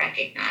never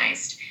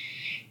recognized.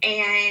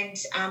 And,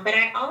 but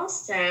I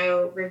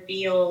also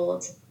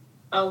revealed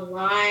a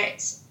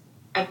lot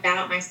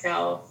about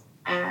myself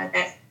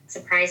that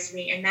surprised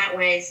me, and that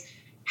was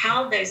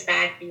how those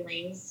bad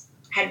feelings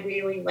had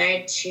really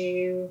led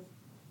to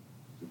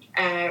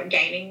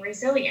gaining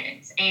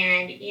resilience.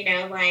 And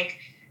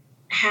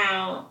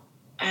how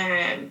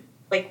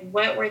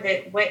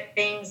what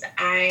things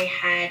I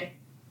had,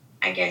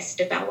 I guess,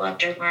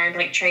 developed or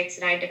learned, traits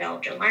that I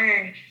developed or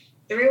learned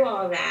through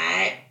all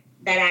that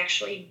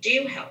actually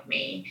do help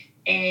me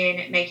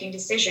in making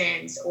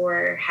decisions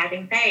or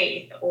having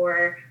faith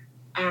or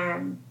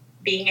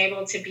being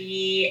able to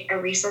be a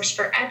resource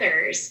for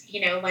others.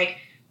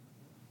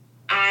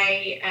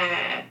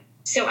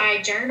 So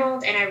I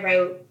journaled and I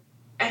wrote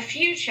a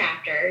few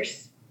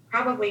chapters,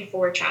 probably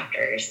 4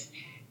 chapters.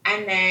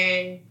 And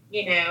then,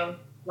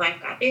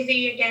 life got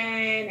busy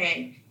again.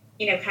 And,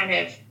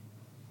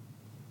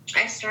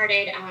 I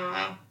started,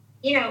 I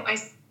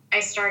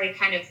started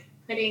kind of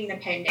putting the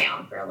pen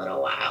down for a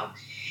little while.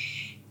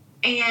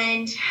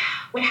 And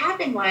what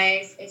happened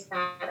is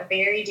that a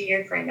very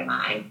dear friend of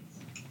mine,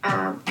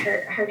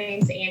 her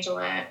name's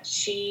Angela.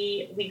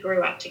 We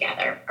grew up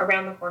together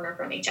around the corner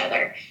from each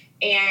other.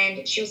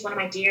 And she was one of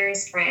my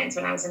dearest friends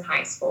when I was in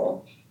high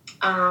school.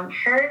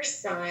 Her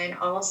son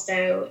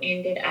also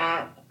ended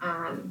up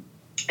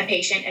a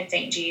patient at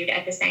St. Jude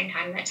at the same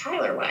time that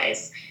Tyler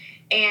was.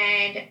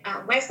 And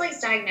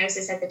Wesley's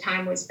diagnosis at the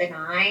time was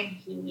benign.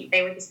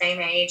 They were the same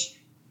age.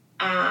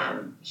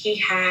 He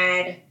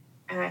had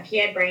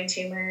brain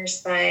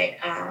tumors, but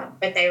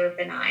they were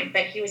benign.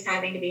 But he was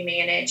having to be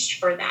managed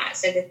for that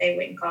so that they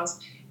wouldn't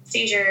cause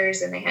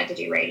seizures, and they had to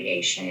do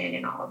radiation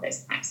and all of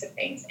those types of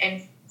things.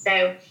 And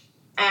so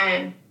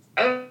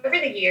over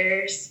the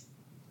years,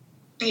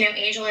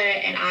 Angela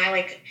and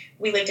I,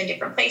 we lived in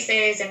different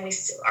places, and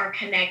our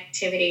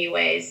connectivity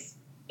was,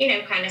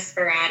 kind of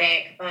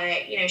sporadic.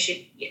 But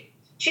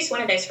she's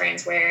one of those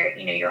friends where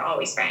you're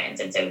always friends,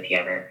 and so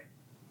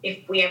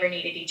if we ever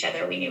needed each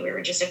other, we knew we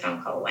were just a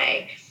phone call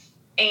away.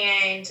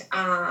 And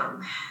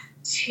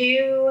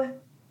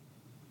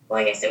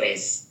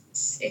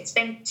it's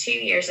been 2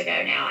 years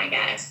ago now, I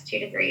guess, 2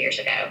 to 3 years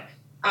ago.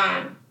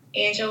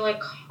 Angela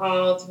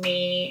called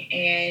me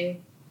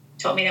and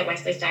told me that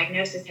Wesley's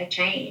diagnosis had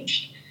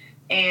changed,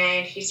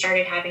 and he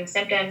started having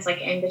symptoms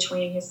in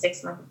between his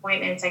 6-month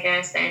appointments, I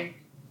guess, and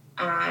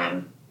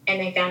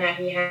they found out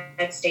he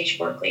had stage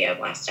 4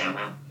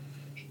 glioblastoma.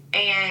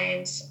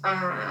 And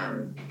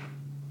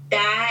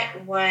that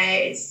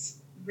was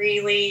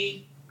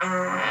really,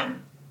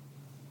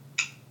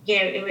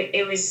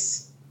 it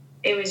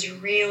was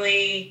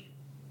really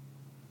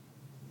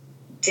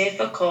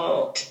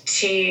difficult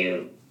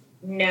to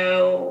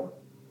know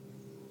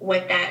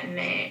what that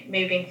meant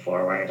moving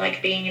forward,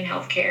 being in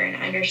healthcare and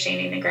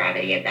understanding the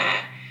gravity of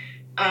that.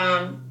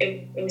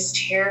 It was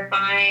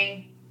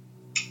terrifying.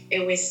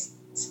 It was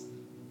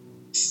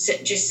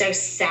just so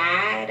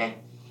sad.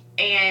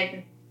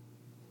 And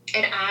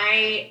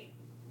I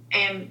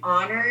am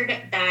honored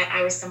that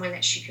I was someone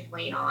that she could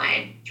lean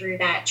on through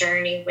that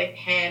journey with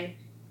him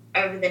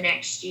over the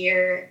next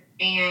year.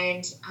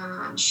 And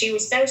she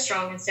was so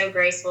strong and so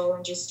graceful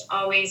and just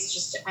always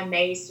just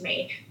amazed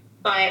me.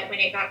 But when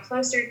it got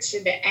closer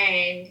to the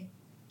end,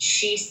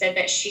 she said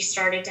that she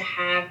started to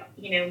have,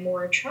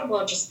 more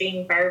trouble just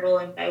being verbal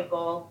and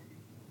vocal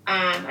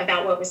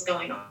about what was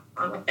going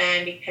on with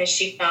them, because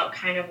she felt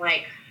kind of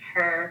like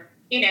her,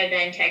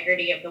 the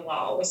integrity of the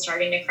wall was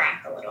starting to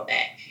crack a little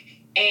bit.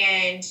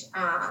 And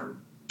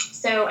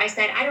so I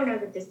said, I don't know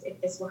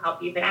if this will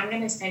help you, but I'm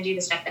going to send you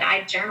the stuff that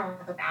I journal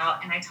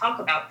about, and I talk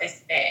about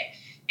this bit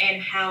and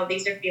how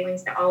these are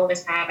feelings that all of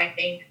us have. I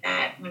think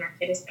that when our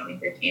kid is going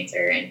through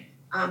cancer, and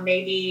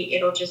maybe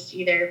it'll just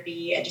either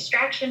be a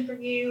distraction for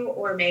you,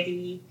 or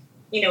maybe,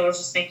 it'll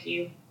just make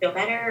you feel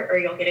better, or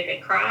you'll get a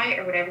good cry,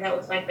 or whatever that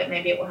looks like, but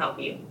maybe it will help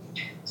you.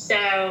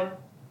 So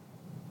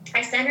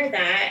I sent her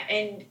that,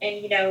 and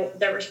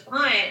the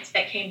response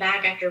that came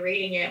back after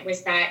reading it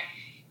was that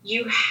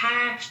you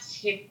have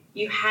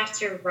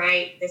to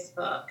write this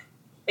book.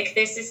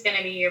 This is going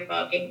to be your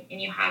book, and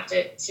you have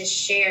to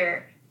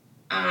share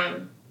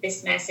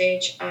this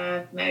message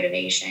of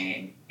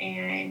motivation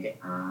and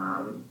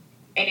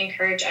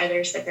encourage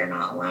others that they're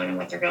not alone in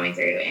what they're going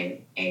through,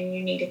 and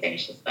you need to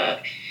finish this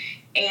book.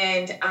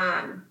 And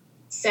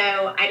so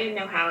I didn't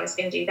know how I was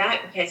going to do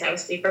that because I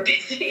was super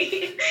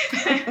busy.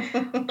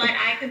 But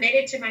I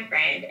committed to my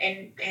friend,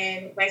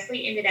 and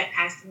Wesley ended up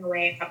passing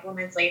away a couple of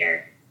months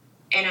later.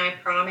 And I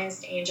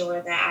promised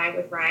Angela that I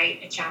would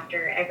write a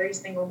chapter every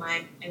single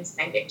month and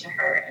send it to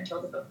her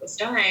until the book was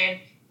done.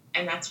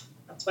 And that's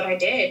what I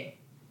did.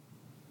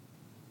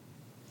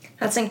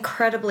 That's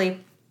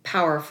incredibly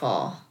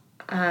powerful.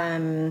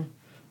 And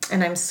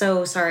I'm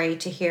so sorry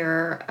to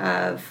hear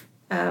of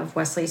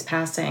Wesley's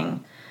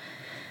passing.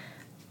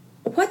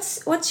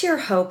 What's your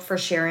hope for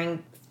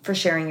sharing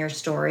your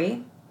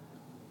story?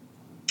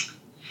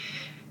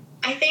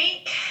 I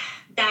think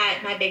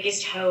that my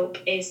biggest hope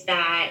is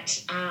that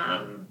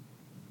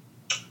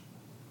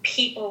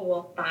people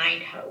will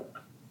find hope,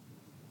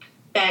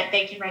 that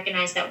they can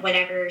recognize that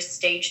whatever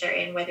stage they're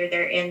in, whether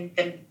they're in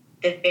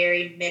the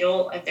very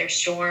middle of their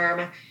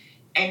storm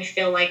and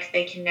feel like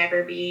they can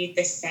never be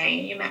the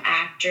same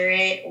after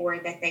it, or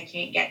that they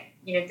can't get,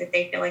 that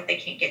they feel like they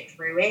can't get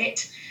through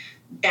it,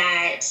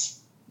 that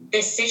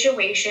the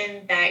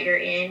situation that you're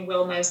in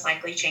will most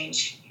likely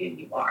change who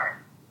you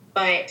are.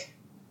 But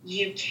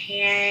you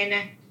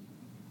can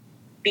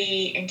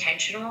be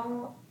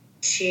intentional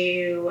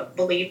to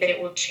believe that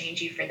it will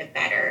change you for the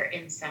better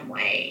in some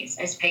ways,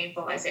 as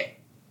painful as it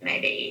may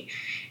be,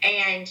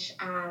 and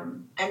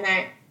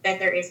that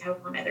there is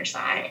hope on the other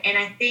side. And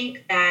I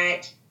think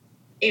that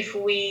if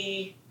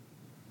we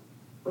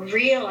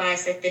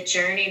realize that the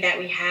journey that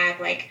we have,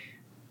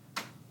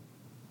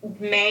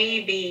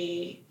 may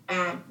be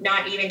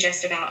not even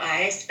just about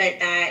us, but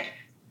that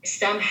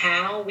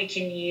somehow we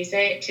can use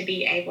it to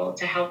be able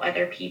to help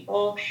other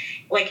people.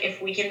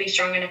 If we can be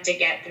strong enough to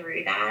get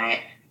through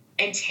that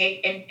and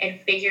take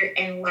and figure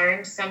and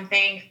learn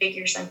something,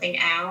 figure something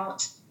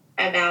out,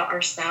 about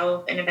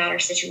ourselves and about our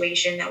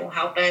situation that will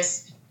help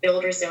us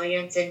build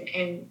resilience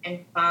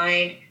and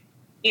find,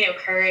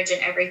 courage in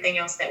everything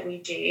else that we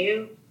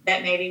do,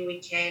 that maybe we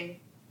can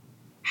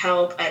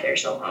help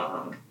others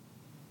along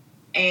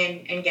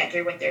and get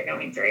through what they're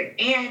going through.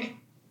 And,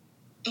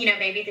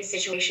 maybe the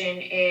situation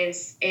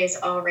is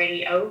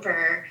already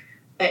over,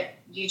 but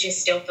you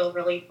just still feel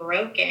really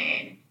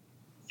broken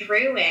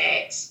through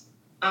it.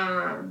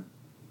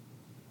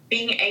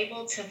 Being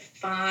able to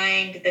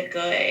find the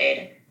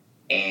good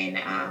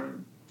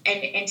and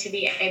to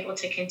be able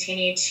to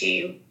continue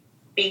to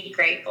be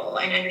grateful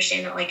and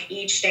understand that, like,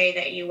 each day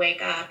that you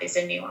wake up is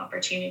a new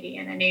opportunity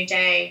and a new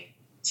day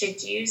to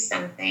do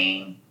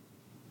something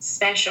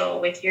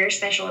special with your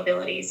special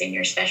abilities and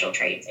your special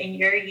traits and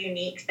your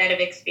unique set of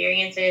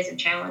experiences and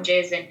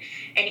challenges and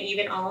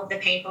even all of the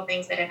painful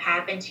things that have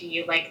happened to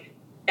you. Like,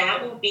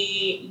 that will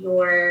be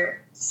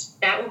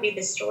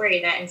the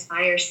story that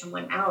inspires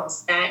someone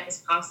else that is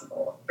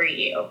possible for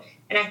you.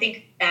 And I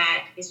think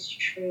that is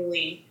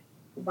truly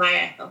why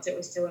I felt it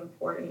was so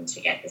important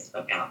to get this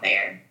book out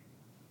there.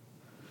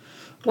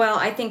 Well,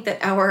 I think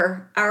that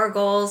our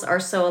goals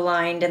are so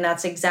aligned, and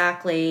that's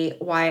exactly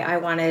why I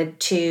wanted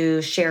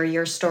to share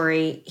your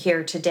story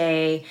here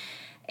today.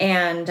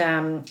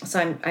 And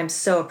so I'm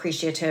so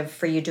appreciative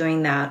for you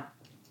doing that.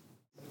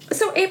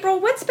 So, April,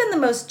 what's been the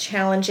most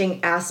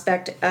challenging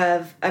aspect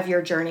of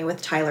your journey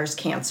with Tyler's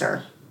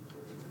cancer?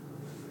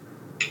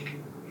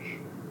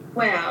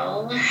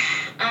 Well,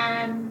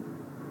 I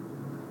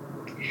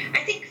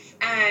think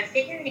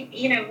figuring,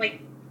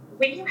 like,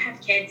 when you have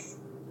kids,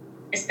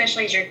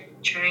 especially as you're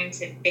trying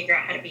to figure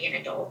out how to be an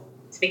adult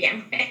to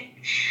begin with,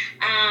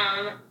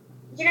 I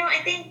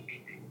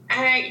think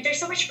there's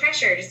so much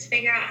pressure just to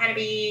figure out how to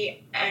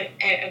be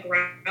a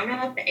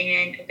grown-up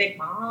and a good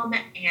mom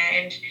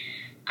and,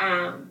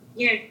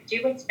 do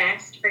what's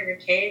best for your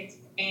kids.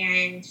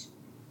 And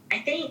I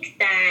think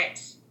that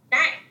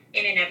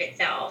in and of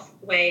itself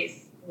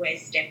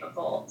was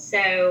difficult.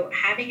 So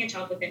having a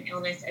child with an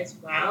illness as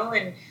well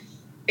and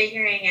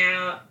figuring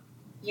out,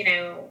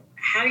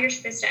 how you're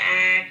supposed to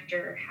act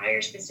or how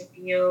you're supposed to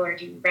feel, or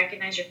do you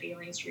recognize your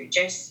feelings, or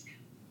just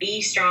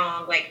be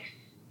strong? Like,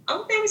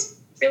 all of that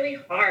was really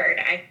hard,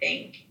 I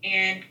think.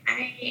 And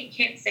I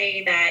can't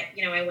say that,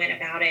 I went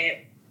about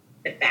it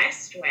the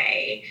best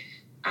way.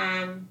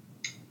 But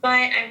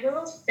I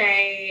will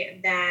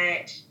say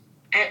that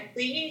at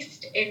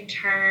least in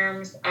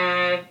terms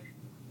of,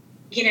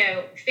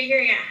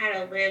 figuring out how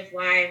to live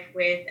life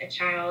with a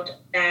child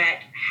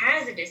that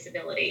has a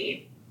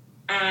disability,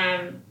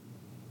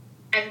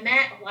 I've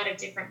met a lot of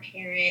different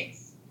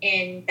parents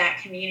in that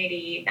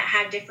community that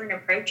have different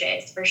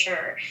approaches, for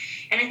sure.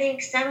 And I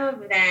think some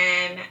of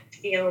them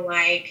feel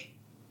like,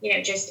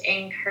 just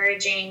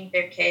encouraging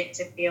their kid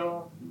to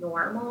feel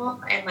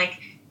normal, and like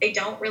they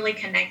don't really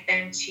connect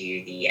them to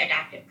the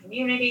adaptive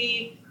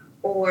community,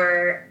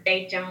 or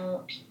they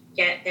don't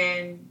get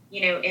them,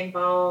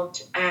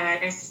 involved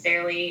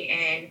necessarily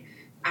in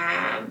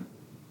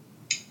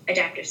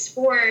adaptive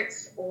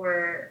sports,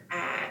 or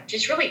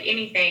just really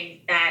anything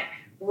that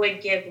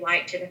would give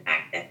light to the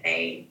fact that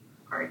they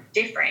are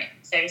different,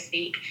 so to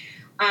speak.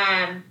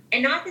 And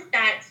not that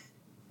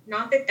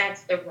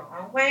that's the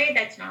wrong way.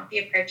 That's not the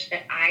approach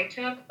that I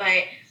took.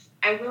 But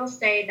I will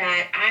say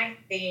that I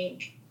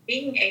think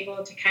being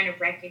able to kind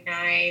of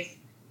recognize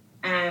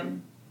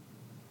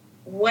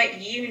what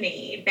you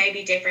need may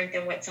be different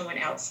than what someone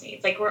else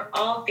needs. Like, we're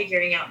all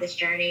figuring out this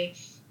journey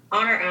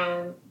on our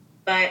own,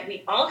 but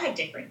we all have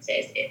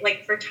differences.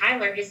 Like, for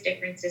Tyler, his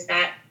difference is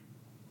that,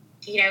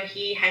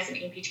 he has an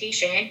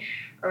amputation,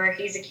 or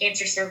he's a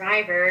cancer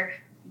survivor.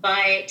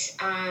 But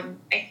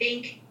I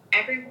think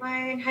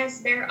everyone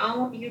has their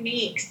own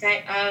unique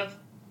set of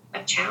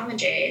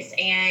challenges,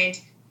 and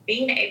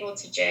being able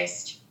to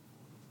just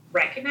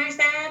recognize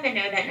them and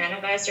know that none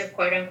of us are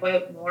quote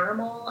unquote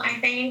normal, I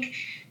think,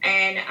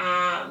 and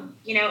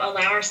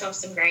allow ourselves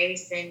some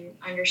grace and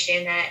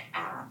understand that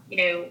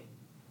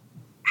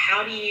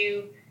how do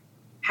you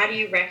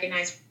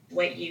recognize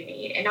what you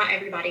need, and not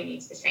everybody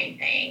needs the same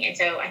thing. And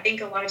so I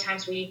think a lot of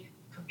times we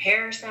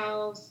compare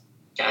ourselves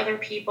to other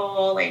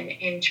people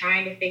and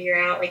trying to figure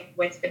out, like,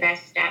 what's the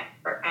best step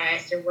for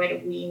us, or what do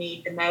we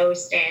need the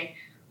most. And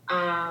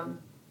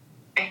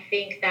I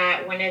think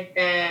that one of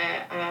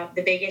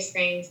the biggest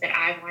things that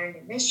I've learned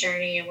in this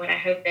journey, and what I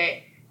hope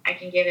that I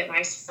can give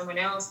advice to someone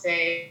else,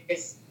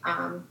 is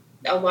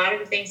a lot of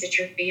the things that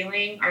you're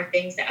feeling are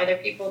things that other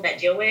people that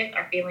deal with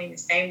are feeling the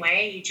same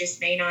way. You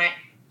just may not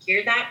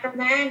hear that from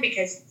them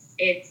because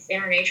it's in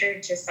our nature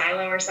to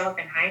silo ourselves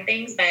and hide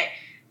things. But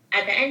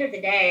at the end of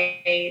the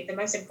day, the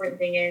most important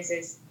thing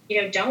is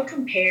don't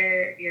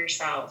compare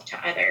yourself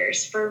to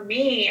others. For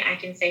me, I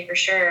can say for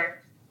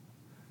sure,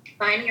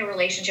 finding a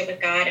relationship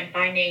with God and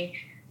finding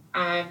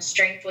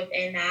strength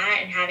within that,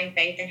 and having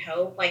faith and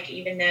hope. Like,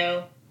 even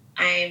though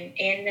I'm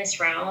in this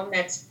realm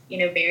that's,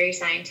 very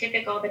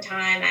scientific all the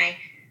time,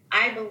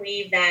 I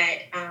believe that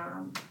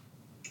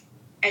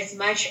as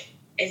much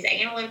as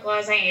analytical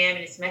as I am,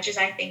 and as much as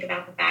I think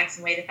about the facts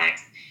and weigh the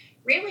facts,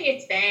 really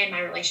it's been my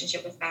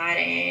relationship with God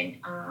and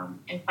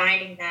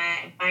finding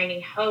that and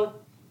finding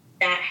hope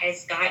that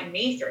has gotten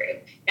me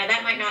through. Now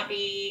that might not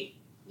be,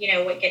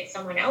 what gets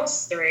someone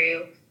else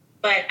through,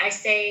 but I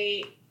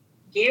say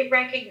give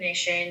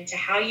recognition to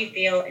how you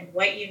feel and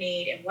what you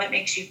need and what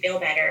makes you feel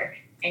better,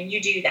 and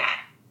you do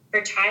that.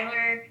 For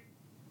Tyler,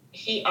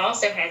 he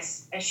also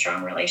has a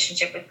strong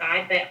relationship with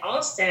God, but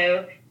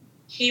also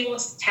he will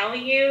tell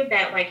you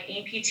that like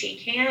amputee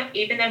camp,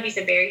 even though he's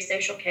a very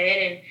social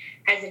kid and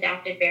has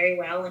adapted very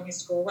well in his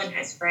school and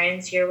has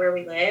friends here where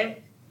we live,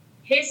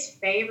 his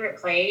favorite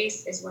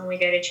place is when we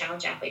go to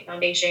Challenge Athlete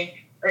Foundation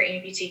or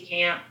amputee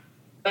camp,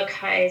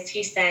 because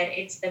he said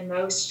it's the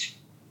most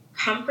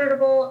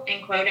comfortable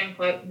and quote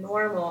unquote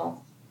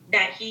normal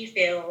that he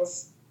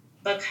feels,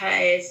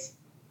 because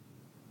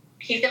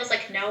he feels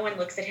like no one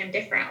looks at him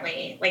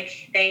differently.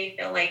 Like they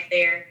feel like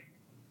they're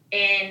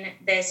in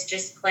this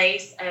just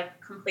place of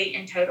complete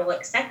and total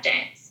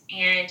acceptance.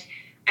 And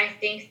I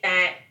think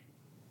that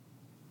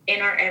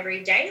in our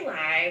everyday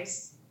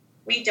lives,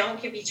 we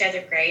don't give each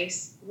other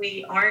grace.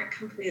 We aren't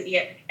completely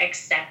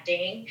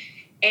accepting.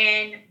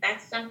 And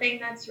that's something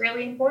that's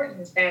really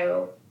important.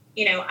 So,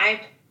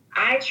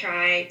 I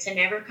try to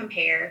never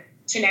compare,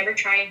 to never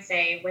try and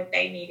say what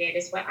they needed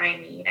is what I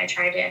need. I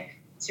try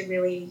to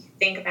really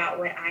think about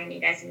what I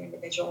need as an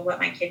individual. What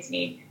my kids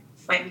need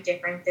might be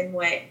different than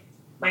what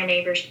my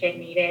neighbor's kid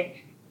needed.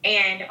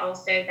 And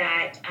also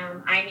that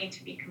I need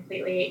to be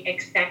completely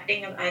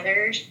accepting of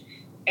others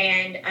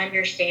and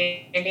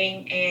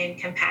understanding and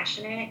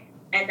compassionate,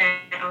 and that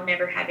I'll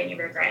never have any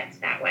regrets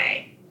that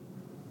way.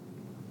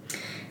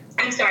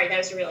 I'm sorry, that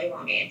was a really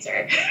long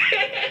answer.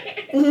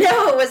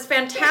 No, it was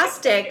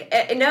fantastic.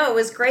 No, it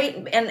was great.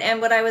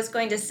 And what I was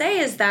going to say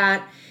is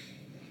that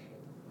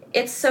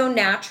it's so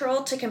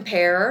natural to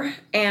compare,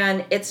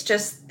 and it's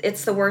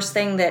the worst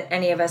thing that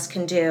any of us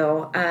can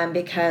do,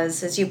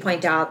 because as you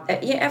point out,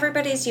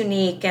 everybody's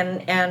unique,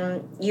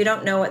 and you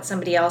don't know what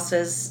somebody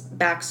else's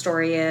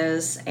backstory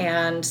is.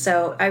 And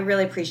so I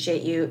really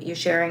appreciate you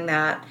sharing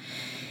that.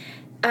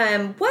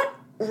 What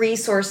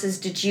resources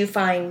did you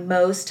find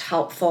most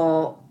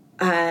helpful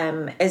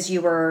as you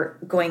were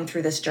going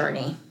through this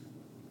journey?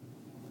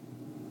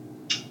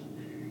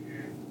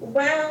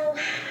 Well,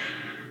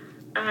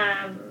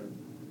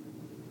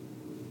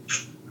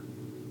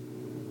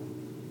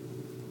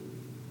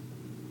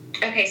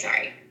 okay,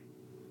 sorry.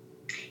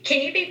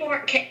 Can you be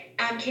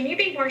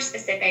more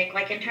specific?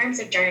 Like in terms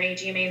of journey,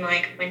 do you mean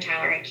like when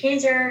Tyler had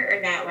cancer, or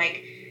that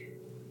like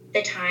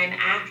the time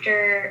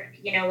after,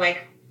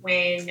 like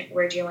when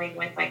we're dealing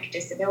with like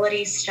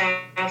disability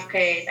stuff?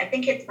 Because I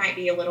think it might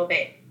be a little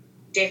bit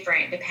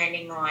different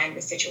depending on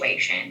the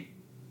situation.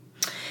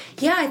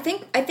 Yeah, I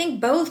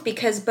think both,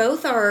 because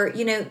both are,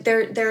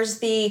 there's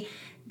the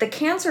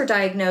cancer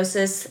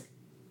diagnosis.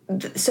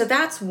 So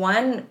that's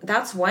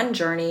one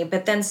journey,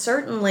 but then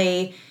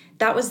certainly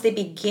that was the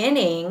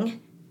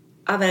beginning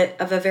of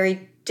a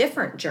very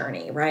different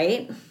journey,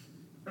 right?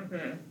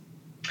 Mm-hmm.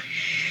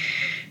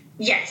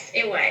 Yes,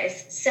 it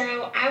was.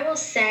 So I will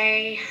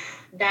say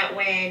that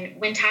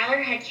when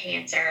Tyler had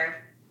cancer,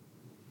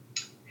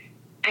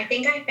 I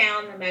think I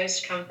found the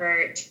most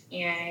comfort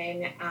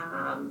in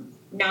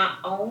not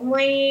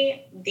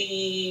only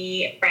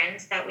the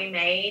friends that we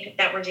made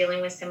that were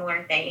dealing with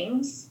similar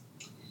things.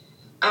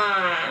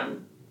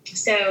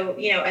 So,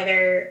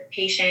 other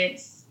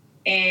patients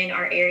in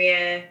our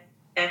area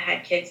that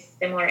had kids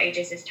similar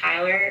ages as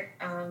Tyler,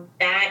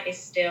 that is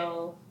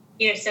still,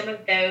 some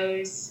of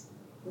those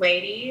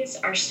ladies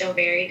are still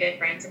very good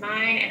friends of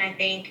mine. And I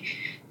think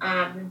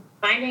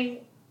finding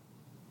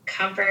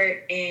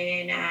comfort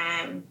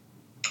in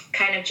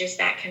kind of just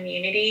that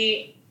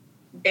community,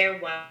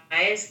 that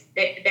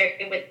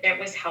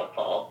was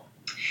helpful.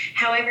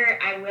 However,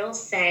 I will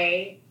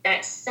say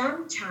that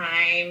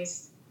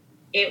sometimes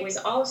it was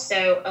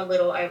also a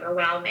little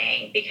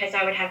overwhelming, because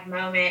I would have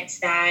moments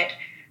that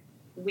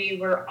we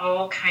were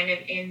all kind of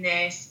in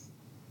this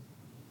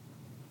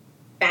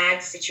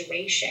bad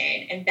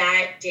situation, and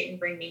that didn't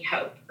bring me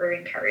hope or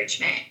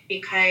encouragement,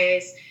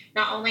 because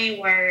not only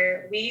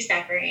were we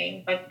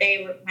suffering, but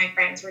my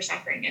friends were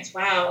suffering as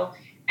well,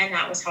 and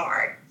that was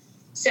hard.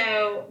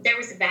 So there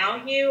was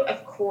value,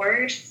 of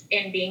course,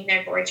 in being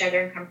there for each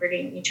other and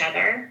comforting each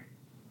other,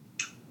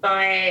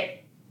 but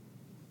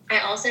I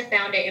also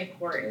found it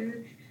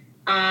important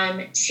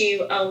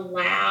to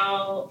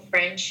allow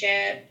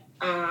friendship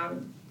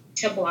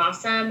to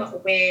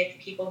blossom with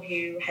people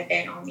who had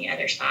been on the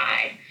other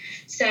side.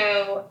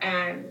 So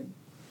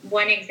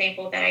one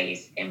example that I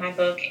use in my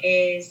book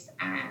is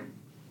a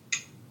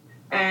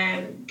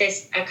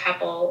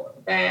couple.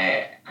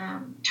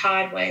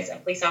 Todd was a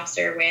police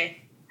officer with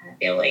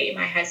Billy,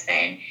 my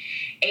husband,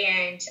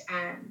 and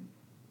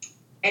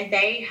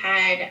they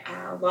had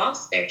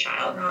lost their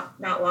child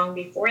not long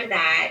before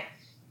that,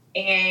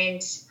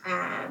 and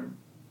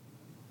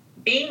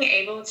being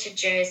able to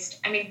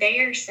they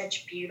are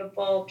such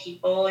beautiful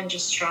people and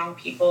just strong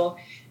people,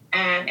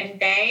 and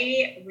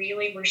they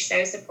really were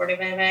so supportive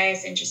of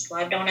us and just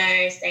loved on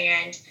us,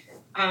 and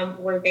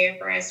were there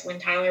for us when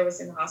Tyler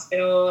was in the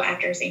hospital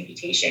after his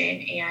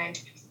amputation.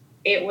 And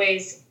it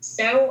was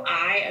so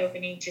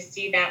eye-opening to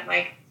see that,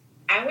 like,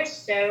 I was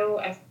so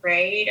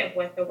afraid of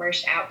what the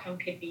worst outcome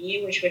could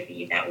be, which would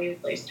be that we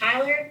would lose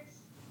Tyler.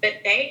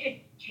 But they had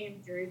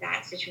came through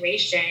that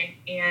situation,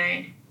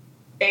 and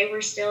they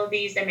were still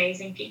these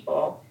amazing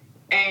people.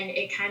 And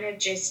it kind of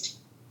just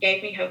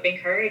gave me hope and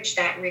courage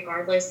that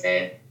regardless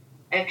of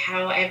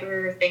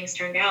however things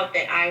turned out,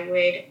 that I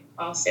would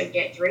also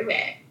get through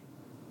it.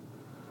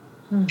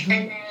 Mm-hmm.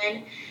 And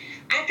then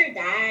after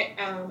that,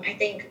 I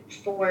think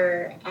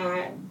for,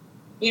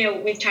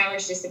 with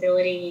Tyler's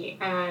disability,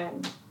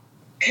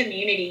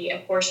 community,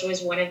 of course,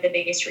 was one of the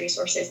biggest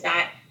resources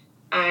that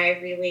I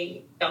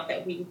really felt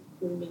that we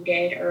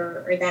needed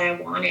or that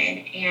I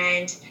wanted.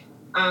 And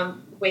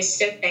was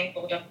so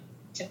thankful to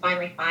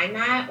finally find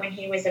that when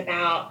he was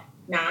about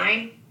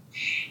 9.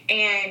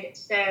 And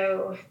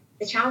so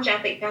the Challenge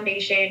Athlete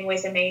Foundation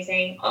was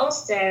amazing.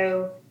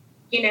 Also,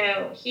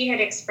 he had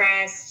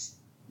expressed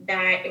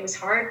that it was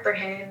hard for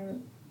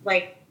him,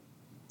 like,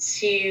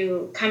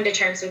 to come to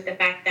terms with the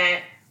fact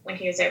that when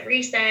he was at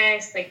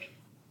recess, like,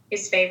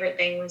 his favorite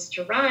thing was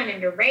to run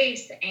and to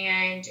race,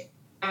 and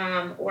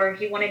or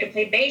he wanted to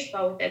play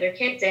baseball with other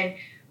kids. And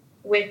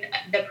with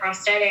the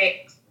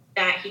prosthetics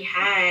that he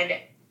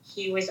had,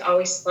 he was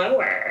always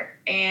slower,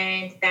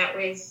 and that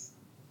was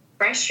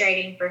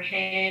frustrating for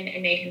him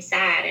and made him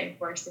sad. And of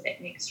course, if it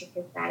makes your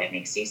kid sad, it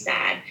makes you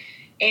sad.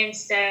 And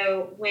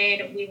so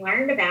when we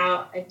learned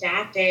about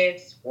adaptive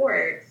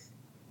sports,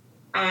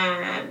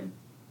 and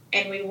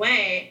we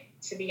went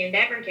to the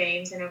Endeavor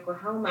Games in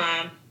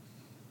Oklahoma,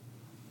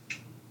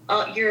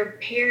 you're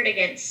paired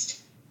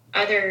against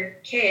other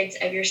kids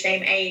of your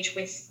same age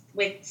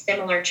with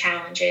similar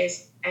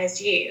challenges as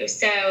you.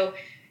 So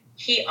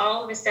he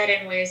all of a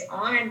sudden was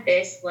on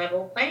this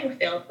level playing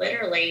field,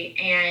 literally,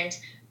 and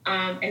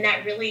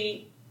that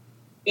really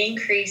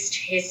increased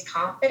his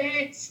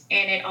confidence,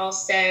 and it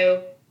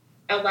also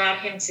allowed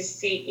him to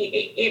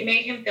see, it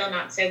made him feel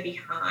not so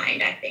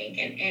behind, I think,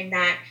 and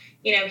that,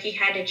 he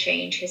had to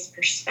change his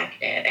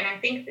perspective. And I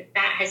think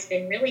that has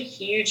been really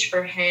huge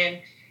for him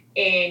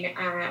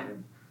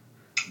in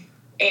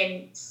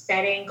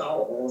setting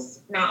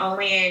goals, not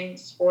only in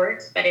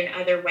sports, but in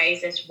other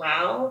ways as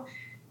well.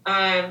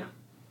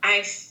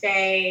 I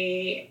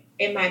say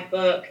in my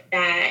book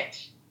that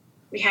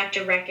we have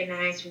to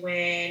recognize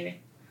when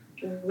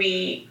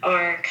we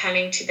are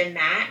coming to the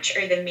match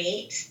or the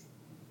meet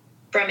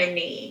from a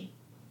knee.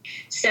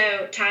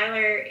 So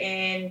Tyler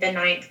in the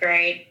 9th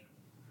grade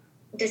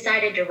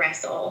decided to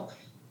wrestle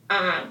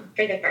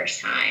for the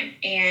first time,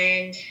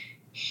 and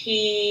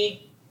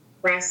he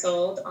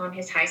wrestled on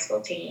his high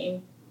school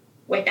team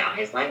without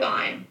his leg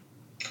on.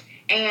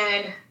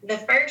 And the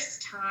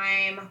first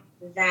time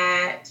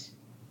that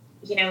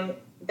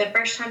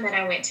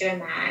I went to a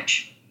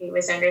match, he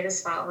was under the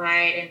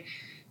spotlight, and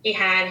he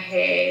had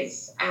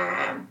his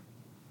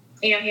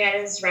he had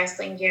his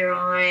wrestling gear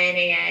on,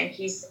 and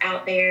he's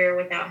out there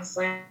without his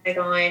leg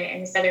on,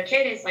 and this other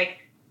kid is like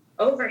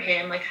over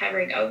him, like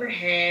hovering over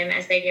him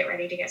as they get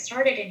ready to get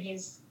started, and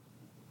he's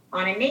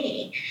on a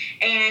knee.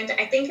 And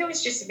I think it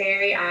was just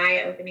very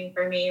eye-opening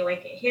for me.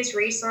 Like, his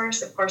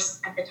resource, of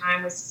course, at the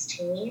time was his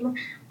team,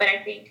 but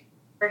I think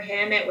for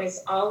him it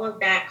was all of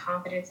that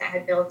confidence that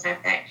had built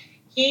up, that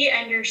he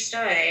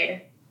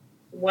understood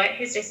what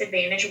his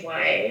disadvantage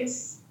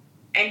was,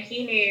 and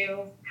he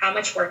knew how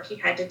much work he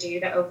had to do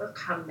to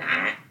overcome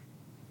that,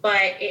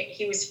 but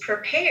he was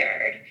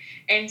prepared.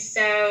 And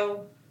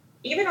so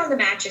even on the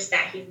matches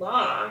that he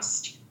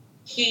lost,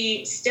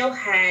 he still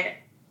had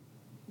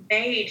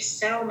made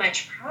so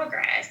much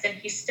progress, and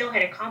he still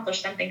had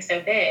accomplished something so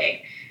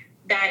big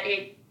that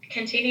it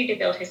continued to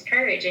build his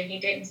courage, and he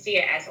didn't see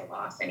it as a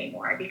loss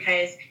anymore,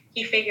 because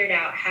he figured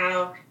out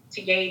how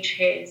to gauge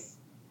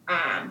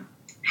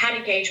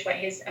what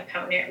his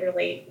opponent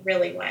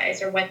really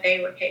was, or what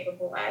they were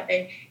capable of,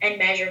 and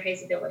measure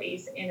his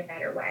abilities in a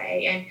better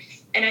way.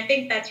 And I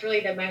think that's really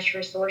the most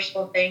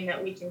resourceful thing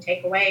that we can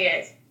take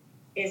away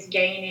is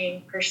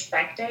gaining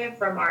perspective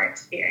from our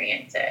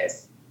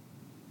experiences.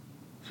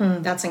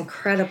 That's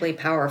incredibly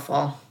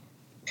powerful.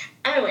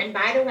 Oh, and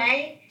by the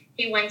way,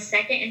 he won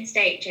second in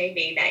state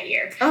JV that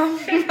year. Oh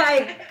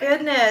my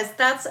goodness,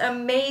 that's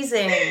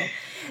amazing.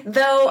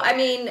 Though, I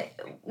mean,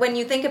 when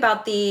you think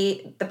about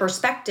the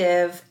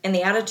perspective and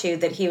the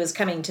attitude that he was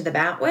coming to the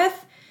bat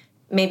with,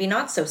 maybe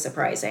not so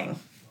surprising.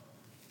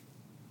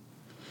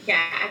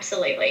 Yeah,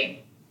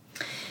 absolutely.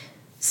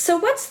 So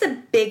what's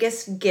the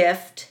biggest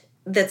gift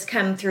that's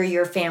come through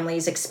your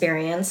family's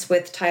experience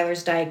with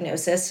Tyler's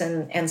diagnosis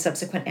and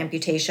subsequent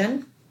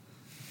amputation?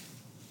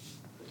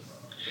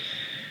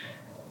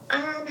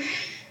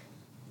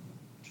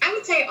 I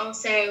would say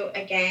also,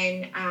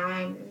 again,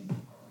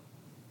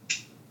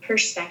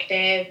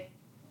 perspective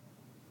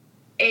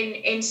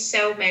in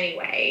so many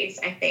ways,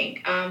 I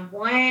think.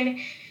 One,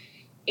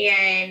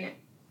 in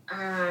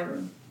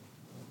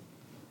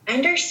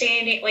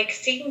understanding, like,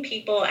 seeing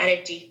people at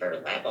a deeper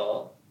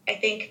level I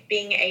think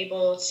being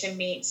able to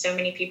meet so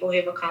many people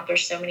who've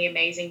accomplished so many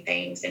amazing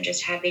things and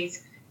just have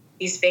these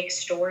big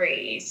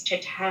stories to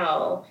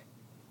tell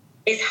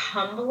is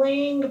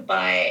humbling,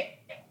 but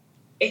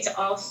it's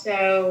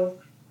also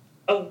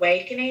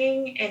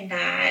awakening in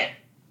that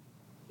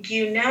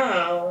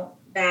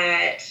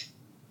that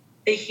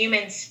the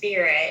human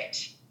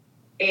spirit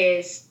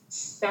is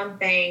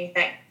something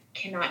that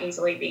cannot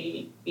easily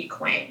be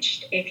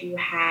quenched if you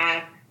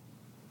have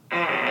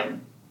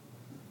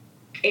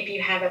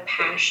a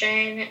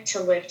passion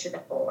to live to the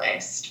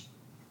fullest.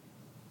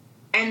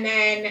 And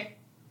then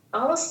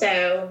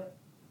also,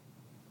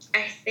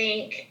 I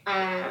think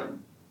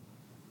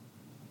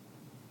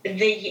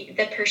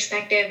the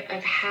perspective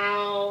of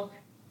how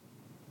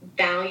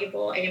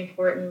valuable and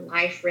important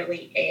life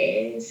really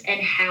is,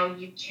 and how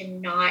you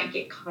cannot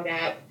get caught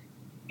up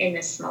in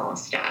the small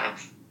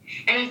stuff.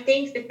 And I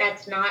think that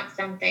that's not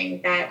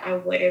something that I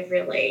would have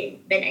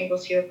really been able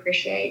to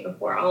appreciate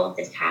before all of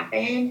this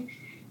happened.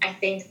 I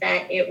think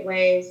that it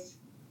was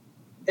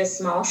the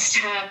small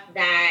stuff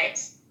that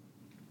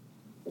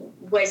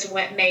was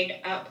what made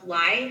up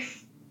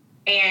life.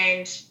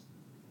 And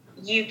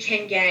you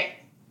can get,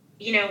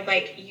 you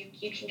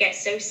can get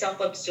so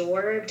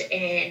self-absorbed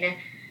in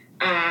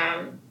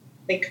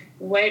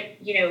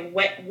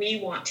what we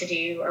want to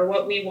do or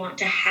what we want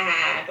to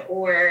have,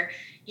 or,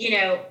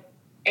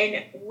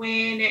 and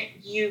when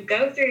you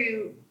go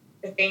through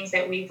the things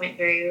that we went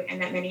through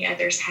and that many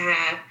others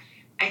have,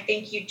 I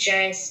think you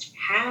just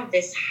have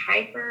this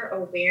hyper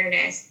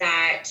awareness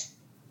that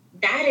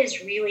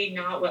is really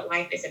not what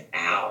life is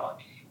about.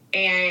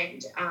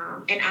 And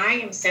I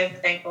am so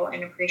thankful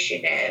and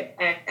appreciative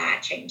of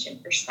that change in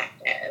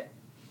perspective.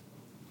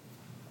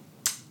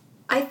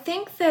 I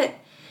think that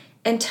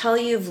until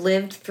you've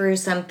lived through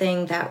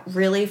something that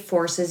really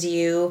forces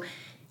you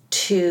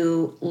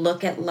to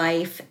look at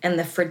life and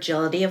the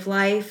fragility of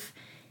life,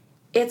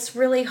 it's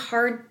really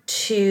hard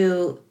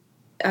to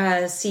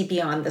see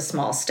beyond the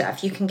small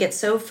stuff. You can get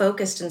so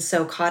focused and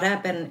so caught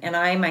up, and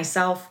I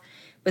myself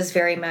was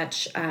very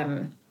much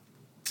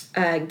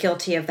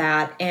guilty of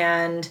that.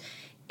 And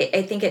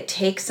I think it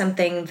takes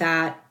something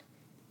that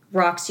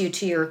rocks you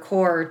to your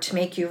core to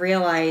make you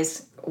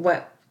realize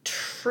what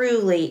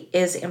truly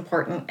is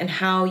important and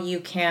how you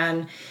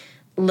can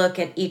look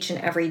at each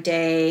and every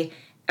day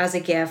as a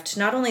gift.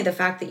 Not only the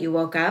fact that you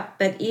woke up,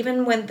 but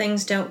even when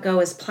things don't go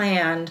as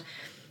planned,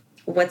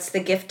 what's the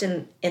gift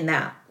in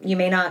that? You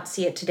may not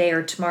see it today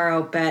or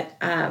tomorrow, but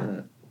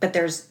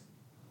there's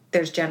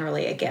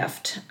generally a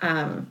gift.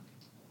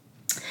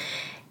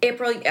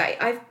 April,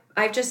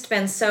 I've just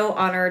been so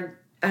honored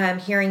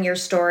hearing your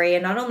story,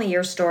 and not only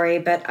your story,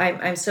 but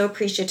I'm so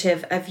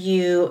appreciative of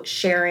you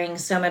sharing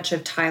so much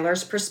of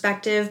Tyler's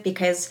perspective,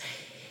 because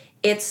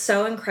it's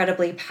so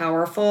incredibly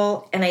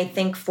powerful. And I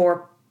think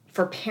for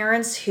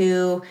parents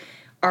who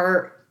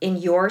are in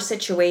your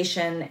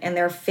situation and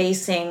they're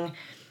facing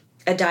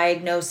a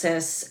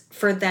diagnosis,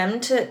 for them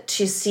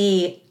to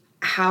see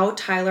how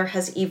Tyler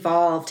has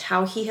evolved,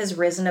 how he has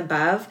risen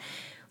above,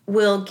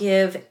 will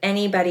give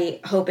anybody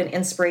hope and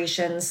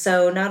inspiration.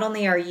 So not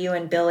only are you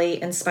and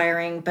Billy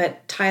inspiring,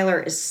 but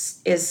Tyler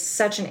is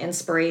such an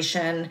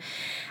inspiration.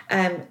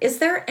 Is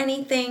there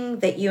anything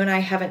that you and I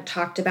haven't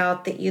talked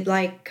about that you'd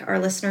like our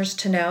listeners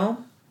to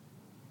know?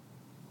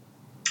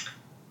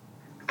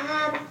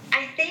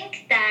 I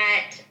think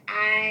that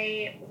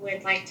I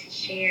would like to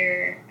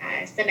share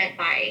some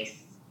advice.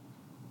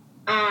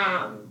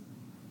 I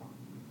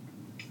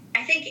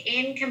think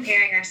in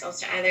comparing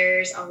ourselves to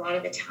others, a lot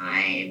of the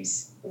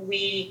times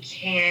we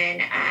can,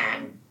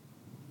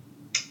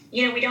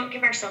 we don't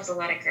give ourselves a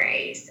lot of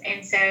grace.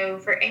 And so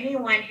for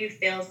anyone who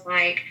feels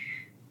like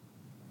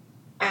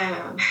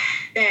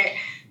that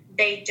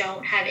they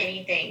don't have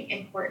anything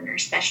important or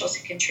special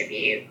to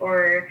contribute,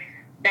 or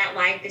that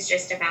life is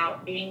just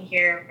about being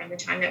here from the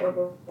time that we're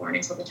born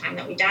until the time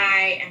that we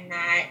die, and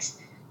that's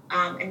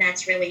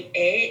really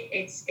it.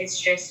 It's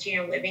just,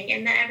 living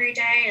in the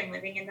everyday and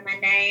living in the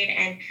mundane.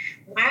 And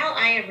while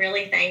I am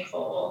really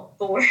thankful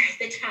for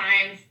the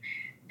times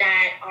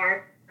that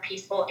are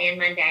peaceful and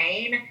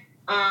mundane,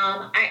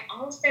 I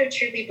also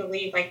truly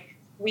believe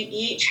we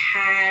each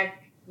have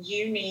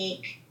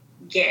unique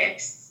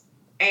gifts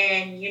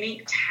and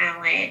unique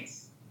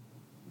talents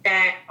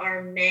that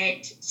are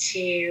meant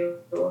to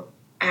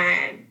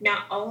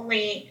not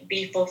only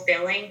be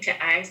fulfilling to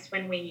us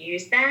when we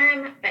use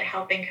them, but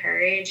help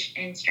encourage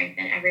and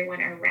strengthen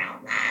everyone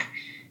around that,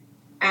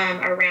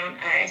 around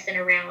us, and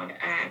around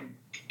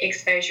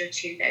exposure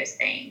to those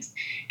things.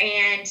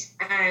 And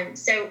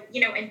so,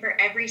 and for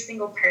every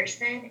single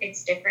person,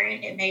 it's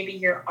different. It may be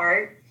your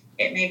art,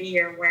 it may be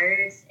your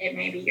words, it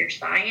may be your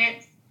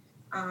science,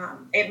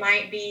 it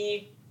might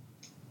be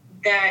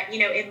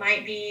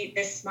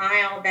the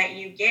smile that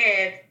you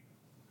give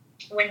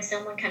when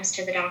someone comes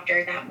to the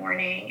doctor that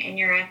morning and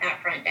you're at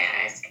that front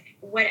desk.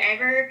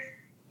 Whatever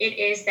it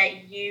is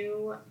that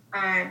you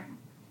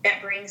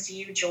that brings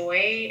you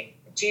joy,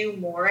 do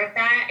more of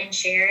that and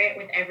share it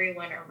with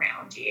everyone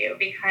around you,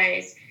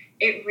 because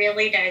it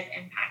really does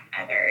impact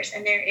others.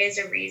 And there is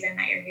a reason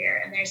that you're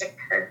here, and there's a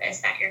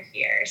purpose that you're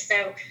here.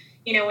 So,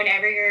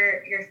 whenever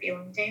you're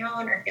feeling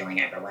down or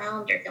feeling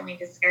overwhelmed or feeling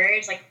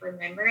discouraged, like,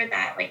 remember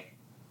that, like,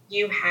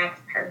 you have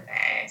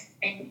purpose,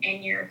 and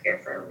you're here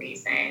for a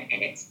reason,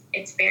 and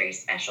it's very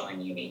special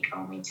and unique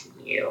only to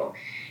you.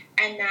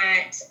 And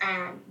that,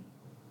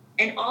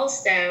 and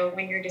also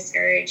when you're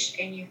discouraged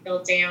and you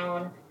feel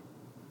down,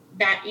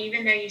 that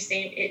even though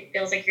it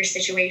feels like your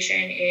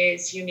situation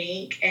is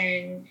unique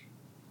and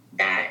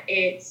that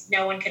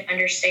no one can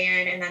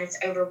understand and that it's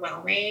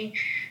overwhelming,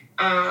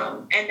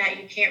 and that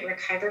you can't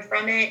recover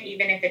from it,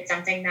 even if it's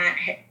something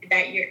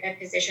that you're a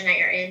position that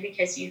you're in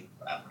because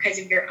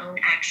of your own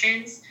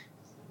actions.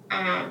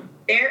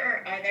 There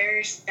are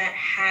others that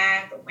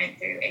have went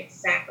through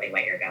exactly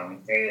what you're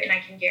going through, and I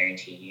can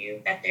guarantee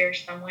you that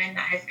there's someone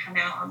that has come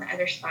out on the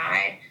other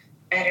side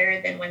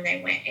better than when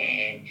they went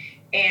in,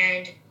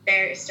 and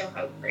there is still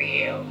hope for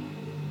you,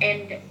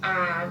 and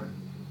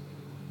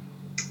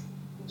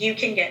you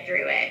can get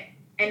through it.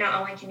 And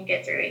not only can you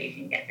get through it, you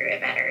can get through it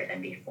better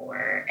than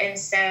before. And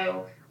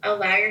so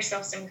allow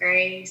yourself some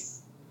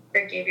grace,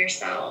 forgive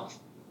yourself,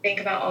 think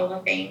about all the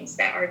things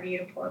that are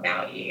beautiful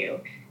about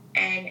you,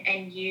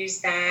 and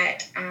use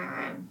that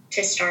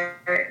to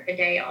start the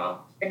day off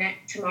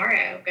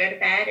tomorrow. Go to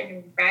bed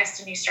and rest,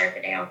 and you start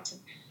the day off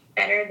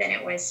better than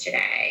it was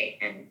today.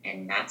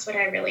 And that's what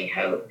I really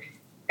hope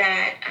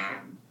that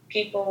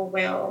people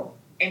will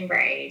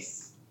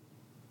embrace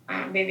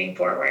moving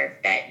forward,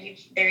 that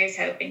there is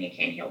hope and you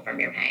can heal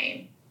from your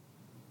pain.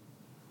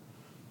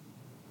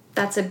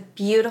 That's a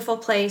beautiful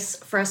place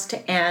for us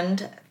to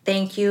end.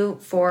 Thank you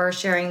for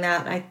sharing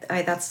that.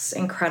 That's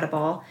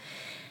incredible.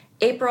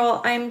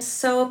 April, I'm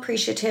so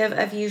appreciative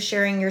of you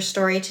sharing your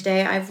story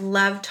today. I've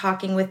loved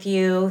talking with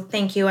you.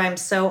 Thank you. I'm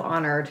so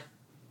honored.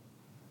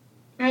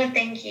 Oh,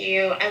 thank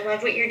you. I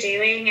love what you're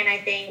doing, and I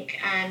think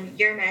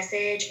your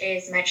message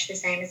is much the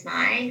same as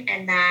mine,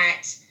 and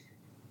that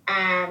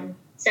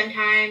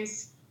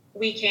sometimes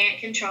we can't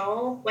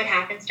control what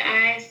happens to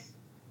us,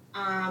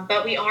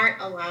 but we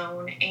aren't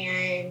alone,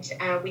 and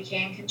we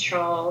can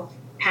control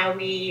how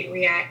we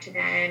react to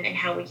them and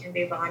how we can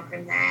move on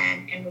from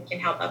them, and we can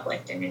help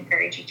uplift and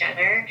encourage each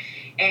other.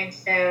 And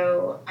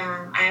so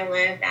I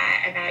love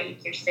that about you,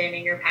 Kirsten,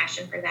 and your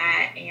passion for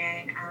that,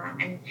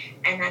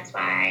 and that's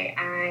why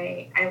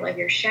I love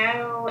your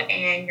show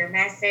and your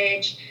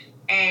message,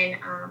 and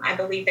I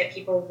believe that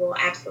people will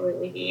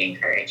absolutely be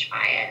encouraged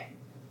by it.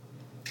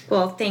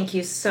 Well, thank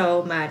you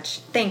so much.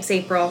 Thanks,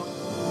 April.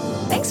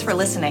 Thanks for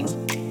listening.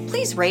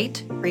 Please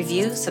rate,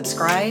 review,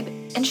 subscribe,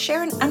 and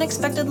share an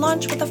unexpected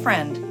lunch with a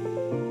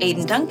friend.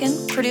 Aidan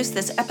Duncan produced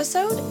this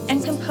episode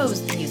and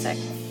composed the music.